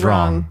way be he's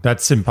wrong.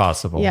 That's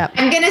impossible. Yeah.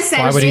 I'm gonna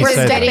send Why would you he the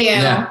say that? video.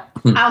 Yeah.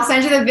 I'll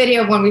send you the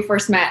video of when we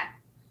first met.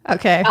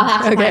 Okay. I'll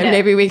have to okay. find it.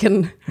 Maybe we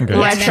can. Okay.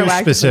 It's too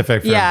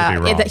specific for him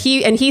to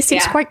be wrong. He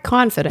seems Yeah. quite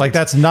confident. Like,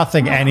 that's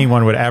nothing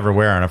anyone would ever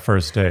wear on a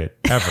first date,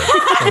 ever.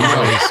 I don't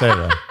know why you say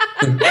that.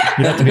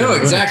 You'd have to be No, a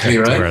lunatic exactly,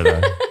 to right? wear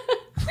that.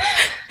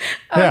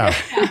 Yeah.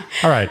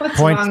 All right. What's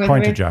Point wrong with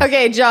to me? Josh.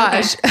 Okay,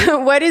 Josh,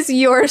 what is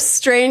your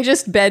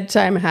strangest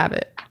bedtime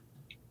habit?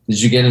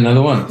 Did you get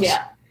another one?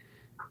 Yeah.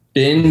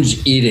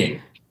 Binge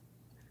eating.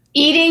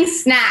 Eating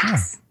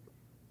snacks.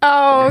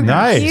 Oh,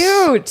 Nice.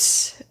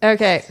 cute.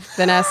 Okay,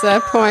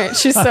 Vanessa, point.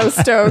 She's so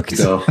stoked.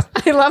 Go.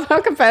 I love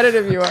how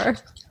competitive you are.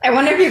 I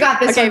wonder if you got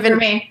this Okay, one for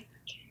me.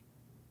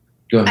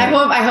 Go ahead.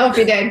 I hope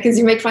you did because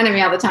you make fun of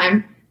me all the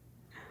time.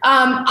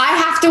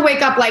 I have to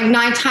wake up like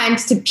 9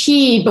 times to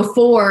pee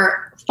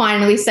before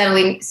finally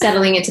settling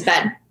into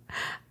bed.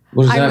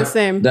 What is I'm that? the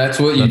same. That's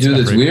what you That's do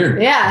that's every-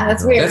 weird. Yeah,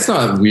 that's weird. That's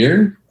not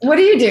weird. What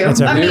do you do? That's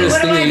The every- weirdest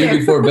what do thing I you do do?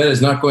 before bed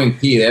is not going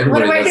pee. What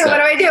Everybody do I does do? What do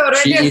that. I do? What do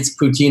She I do? eats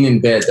poutine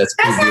in bed. That's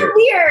That's pretty not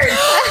weird. weird.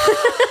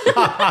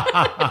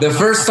 The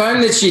first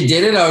time that she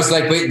did it, I was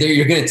like, "Wait,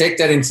 you're going to take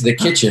that into the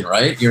kitchen,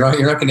 right? You're not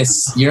going to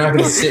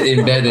sit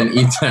in bed and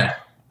eat that."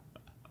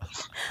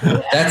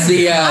 That's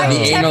the I'm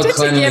anal tempted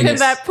to give him cleanliness.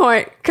 that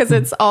point because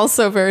it's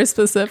also very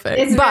specific.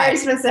 It's but very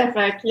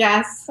specific.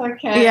 Yes.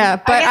 Okay. yeah,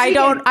 but guess I you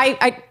don't. can-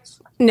 I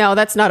no,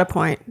 that's not a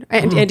point.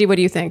 And Andy, what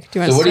do you think? Do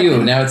you want So to what do step you?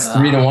 in? Now it's 3-1.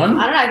 I don't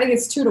know. I think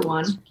it's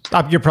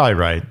 2-1. You're probably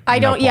right. I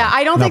No don't. Yeah, point.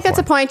 I don't No think that's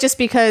a point just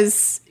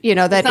because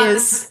that It's not-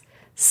 is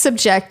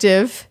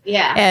subjective.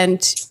 Yeah.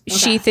 and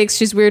she thinks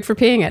she's weird for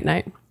peeing at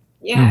night.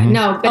 Yeah.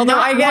 No, but Although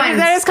not I get it, once.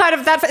 that is kind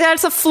of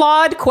that's a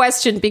flawed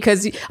question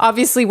because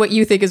obviously what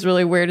you think is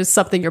really weird is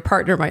something your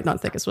partner might not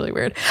think is really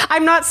weird.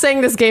 I'm not saying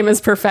this game is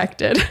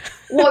perfected.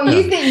 Well,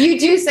 you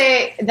do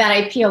say that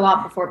I pee a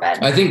lot before bed.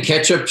 I think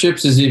ketchup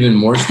chips is even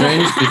more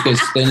strange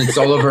because then it's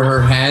all over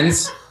her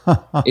hands.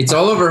 It's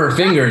all over her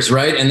fingers,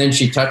 right? And then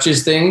she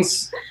touches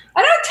things.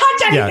 I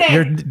don't touch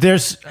anything.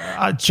 There's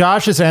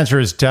Josh's answer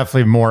is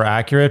definitely more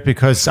accurate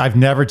because I've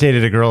never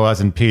dated a girl who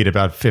hasn't peed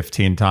about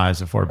 15 times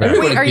before bed.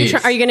 Everybody Wait,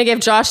 pees. are you going to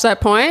give Josh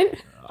that point?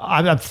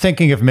 I'm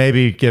thinking of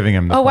maybe giving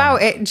him the Oh wow,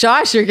 point.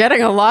 Josh, you're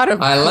getting a lot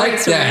of. I like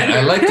points that. from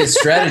I like the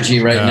strategy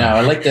right now.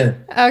 I like the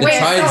Wait,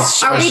 tides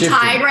so are we shifting.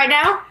 tied right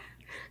now?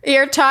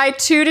 You're tied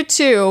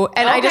 2-2,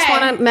 and I just Okay.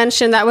 want to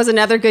mention that was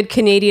another good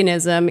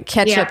Canadianism: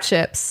 ketchup Yeah.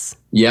 chips.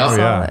 Yep. Oh,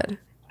 yeah. Solid.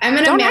 I'm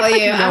gonna Don't mail act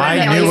like you. you know. I'm gonna I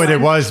mail knew you what it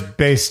one. was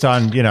based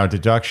on,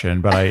 deduction,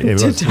 but it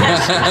was.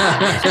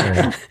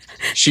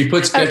 She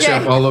puts ketchup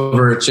Okay. all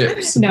over her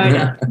chips. No, I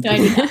don't. No,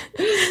 I don't.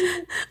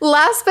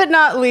 Last but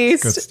not Good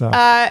least,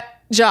 stuff.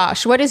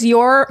 Josh, what is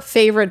your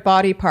favorite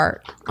body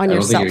part on I don't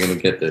yourself? think you're going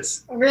to get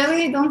this.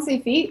 Really? Don't say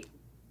feet.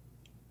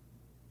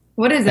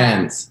 What is that?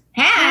 Hands.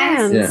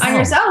 Hands Yeah. on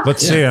yourself.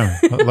 Let's see him.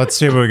 Let's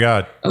see what we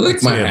got. I like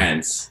Let's my see him.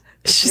 hands.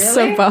 She's Really?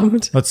 so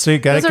bummed. Let's see.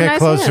 Gotta Those are get nice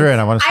closer hands. in.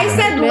 I want to see. I the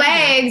said hand.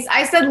 legs.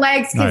 I said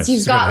legs because Nice.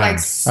 you've got Good like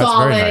hands. That's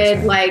solid, very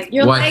nice. like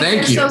your Why, legs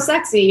thank are you. so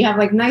sexy. You have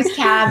like nice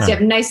calves. You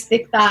have nice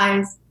thick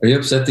thighs. Are you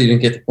upset that you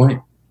didn't get the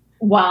point?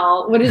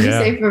 Well, what did you Yeah.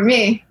 say for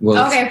me?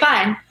 Well, Okay,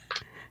 fine.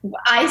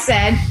 I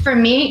said for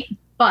me,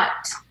 butt.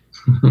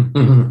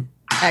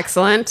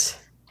 Excellent.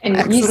 And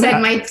you Excellent.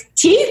 said my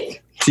teeth?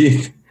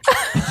 Teeth.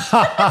 Is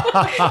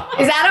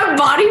that a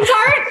body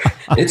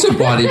part? It's a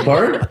body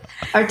part.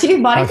 Are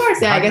teeth body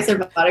parts? Yeah, I guess they're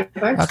body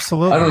parts.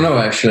 Absolutely. I don't know,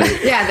 actually.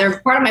 Yeah, they're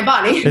part of my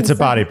body. It's a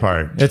body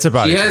part. It's a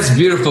body. She has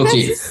beautiful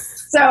teeth.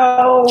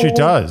 So She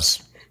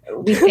does.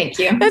 Thank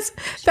you.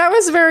 That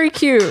was very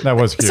cute. That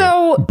was cute.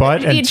 So,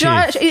 Butt and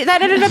Josh, teeth.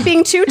 that ended up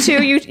being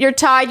 2-2. You're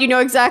tied. You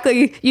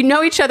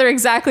know each other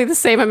exactly the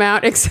same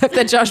amount, except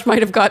that Josh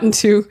might have gotten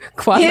 2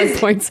 quasi His-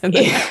 points in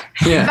there.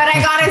 Yeah. But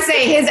I gotta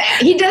say,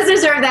 he does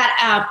deserve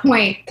that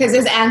point because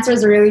his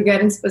answers are really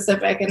good and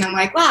specific. And I'm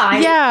like, wow,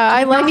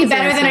 I you like know me his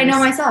better than I know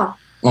answers. myself.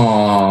 That's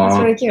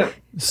Aww. really cute.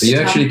 So you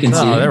actually can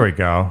see. Oh, there we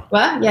go.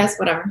 What? Yes,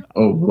 whatever.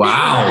 Oh,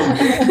 wow.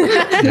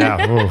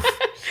 Yeah. Oof.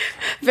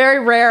 Very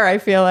rare, I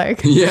feel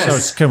like.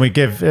 Yes. So can we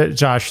give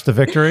Josh the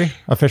victory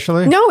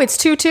officially? No, it's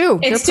 2-2.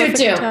 It's You're 2-2.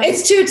 perfectly tied.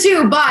 It's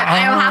 2-2, but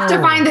I'll have to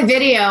find the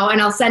video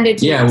and I'll send it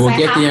to you. Yeah, 'cause we'll I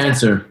get have the to-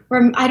 answer.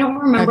 I don't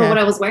remember Okay. what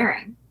I was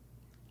wearing.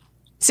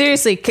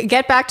 Seriously,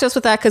 get back to us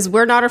with that because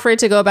we're not afraid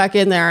to go back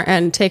in there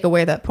and take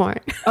away that point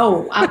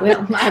Oh, I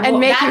will. and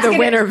make you the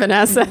winner,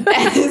 Vanessa.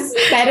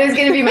 That is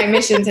going to be my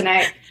mission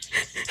tonight.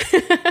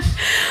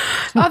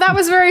 Oh, that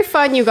was very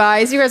fun, you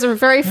guys. You guys are a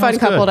very fun was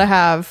couple good. to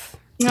have.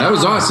 That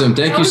was awesome.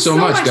 Thank That you was so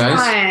much, guys.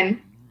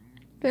 fun.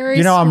 Very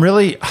You know, I'm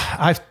really,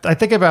 I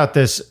think about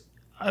this.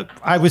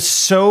 I was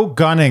so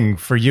gunning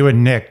for you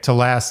and Nick to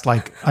last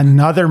like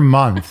another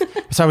month.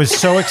 Because I was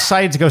so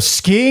excited to go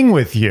skiing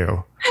with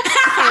you.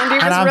 Andy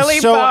was And I'm really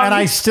so, bummed. and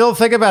I still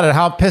think about it,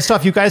 how pissed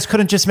off you guys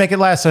couldn't just make it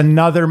last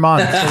another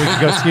month so we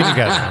could go ski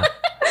together.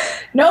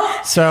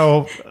 Nope.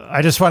 So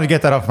I just want to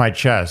get that off my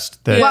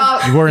chest that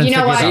Well, you weren't you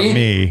know thinking what? about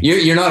me.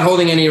 You're not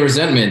holding any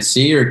resentment.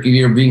 See, you're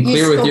being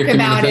clear with your spoke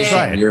about it. communication.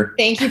 Right. You're,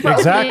 Thank you for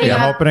Exactly, opening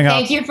I'm up. opening up.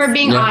 Thank you for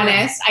being Yeah.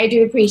 honest. I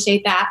do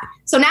appreciate that.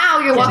 So now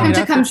you're welcome it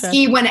to off come your chest.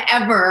 ski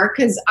whenever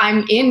because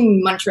I'm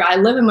in Montreal. I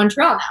live in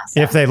Montreal now.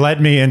 So. If they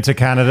let me into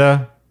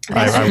Canada,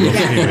 I will ski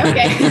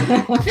with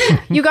you. Okay.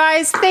 You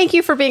guys, thank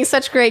you for being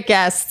such great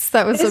guests.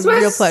 That was This a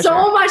real was pleasure.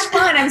 so much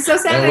fun. I'm so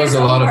sad that was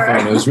it's a lot of over.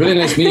 fun. It was really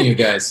nice meeting you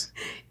guys.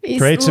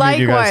 Great to meet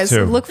you guys,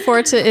 too. Look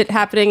forward to it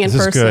happening in This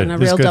is person, good. a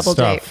This is real good double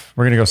stuff. date.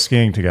 We're going to go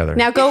skiing together.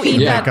 Now go eat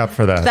Yeah. Make up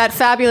for that. that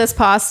fabulous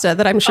pasta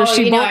that I'm sure Oh,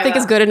 she you know won't I think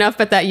is will. good enough,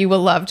 but that you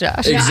will love,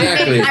 Josh.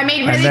 Exactly. I made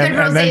really and good then,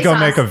 rosé and then go sauce.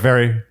 make a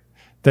very,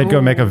 then go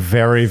make a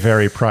very,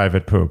 very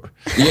private poop.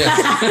 Yes.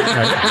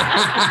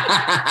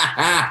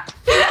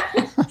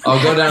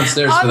 I'll go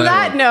downstairs for On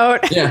that one.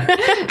 note, Yeah.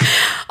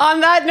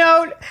 on that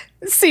note,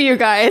 see you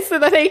guys.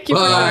 Thank you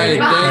Bye.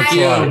 Bye.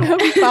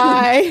 Thank you.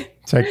 Bye.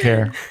 Take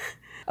care.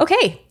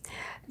 Okay.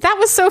 That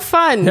was so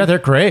fun. Yeah, they're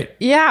great.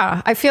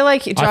 Yeah, I feel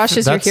like Josh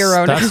is your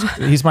hero now.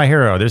 He's my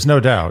hero. There's no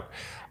doubt.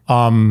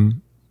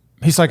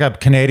 He's like a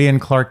Canadian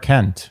Clark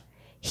Kent.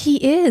 He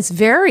is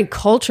very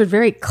cultured,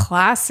 very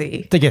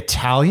classy. The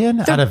Italian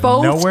out They're of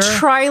both nowhere.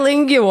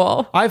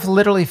 trilingual. I've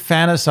literally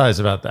fantasized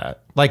about that.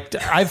 Like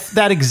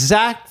that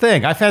exact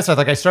thing. I fantasize.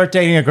 Like I start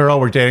dating a girl,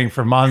 we're dating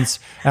for months,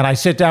 and I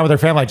sit down with her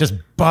family, I just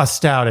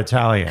bust out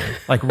Italian.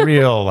 Like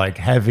real, like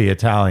heavy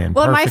Italian.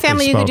 Well, in my perfectly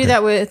family, you could do spoken.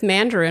 that with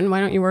Mandarin. Why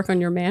don't you work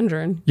on your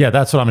Mandarin? Yeah,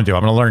 that's what I'm gonna do.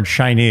 I'm gonna learn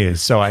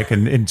Chinese so I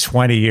can, in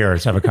 20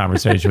 years, have a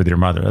conversation with your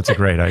mother. That's a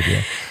great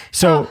idea.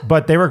 So,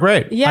 but they were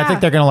great. Yeah. I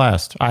think they're gonna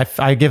last.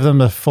 I give them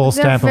the full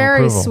They're stamp of very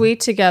approval. sweet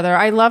together.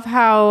 I love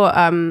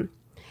how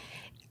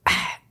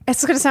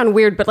it's going to sound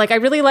weird, but like I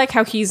really like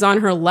how he's on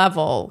her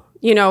level.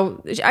 You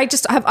know,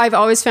 I've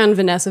always found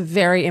Vanessa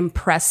very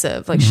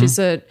impressive. Like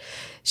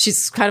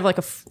she's kind of like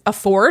a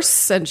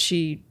force, and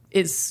she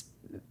is,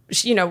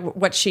 you know,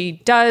 what she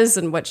does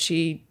and what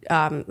she,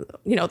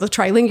 you know, the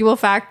trilingual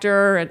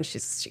factor, and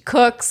she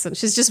cooks, and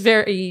she's just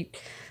very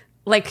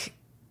like,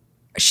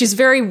 she's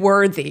very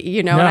worthy,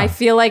 you know, and Yeah. I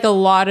feel like a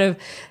lot of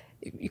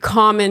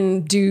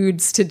common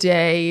dudes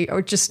today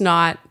are just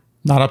not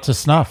Not up to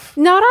snuff.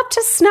 up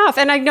to snuff.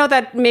 And I know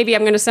that maybe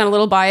I'm going to sound a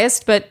little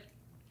biased, but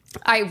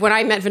when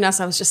I met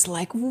Vanessa, I was just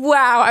like,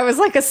 wow, I was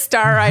like a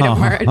star-eyed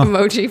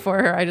emoji for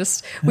her.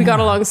 We got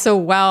along so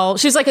well.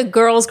 She was like a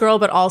girl's girl,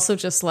 but also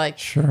just like,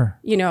 Sure.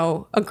 you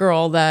know, a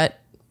girl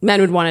that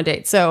men would want to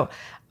date. So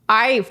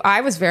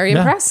I was very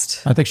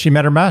impressed. I think she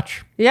met her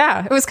match.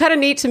 Yeah. It was kind of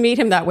neat to meet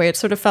him that way. It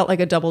sort of felt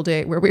like a double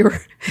date where we were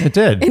It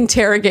did.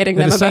 interrogating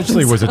them It about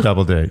essentially was a themselves.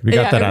 double date. We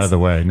got Yeah, that it out was- of the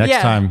way. Next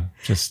yeah. time,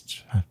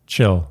 just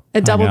chill. A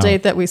double hang out.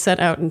 date that we sent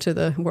out into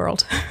the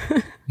world.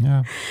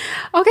 Yeah.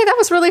 Okay, that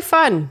was really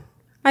fun.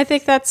 I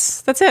think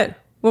that's it.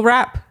 We'll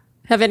wrap.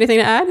 Have anything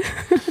to add?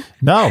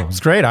 No, it's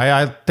great.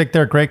 I think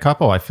they're a great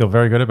couple. I feel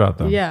very good about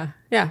them. Yeah.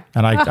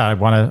 And I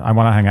want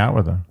to hang out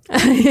with them.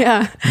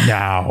 Yeah.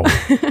 Now.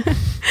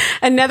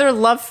 Another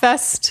love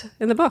fest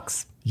in the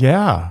books.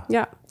 Yeah.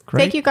 Yeah.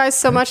 Great, Thank you guys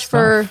so much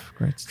stuff.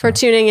 for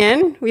tuning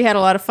in. We had a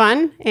lot of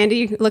fun.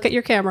 Andy, look at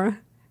your camera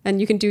and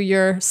you can do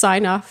your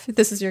sign off.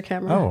 This is your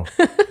camera. Oh,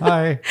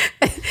 hi.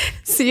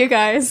 See you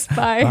guys.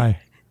 Bye. Bye.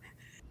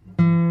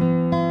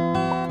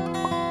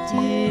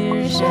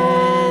 Dear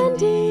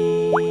Shandy.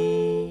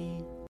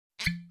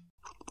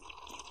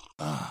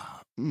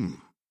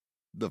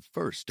 The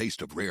first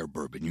taste of rare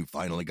bourbon you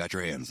finally got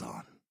your hands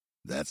on.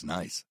 That's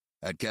nice.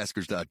 At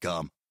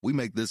Caskers.com, we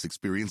make this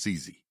experience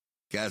easy.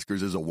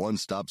 Caskers is a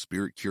one-stop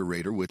spirit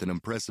curator with an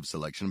impressive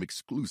selection of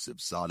exclusive,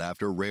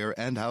 sought-after, rare,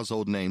 and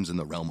household names in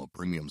the realm of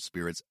premium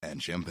spirits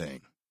and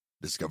champagne.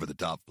 Discover the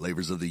top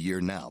flavors of the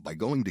year now by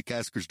going to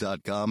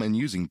Caskers.com and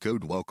using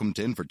code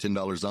WELCOME10 for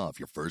 $10 off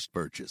your first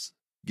purchase.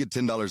 Get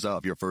 $10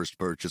 off your first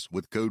purchase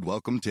with code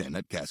WELCOME10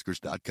 at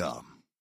Caskers.com.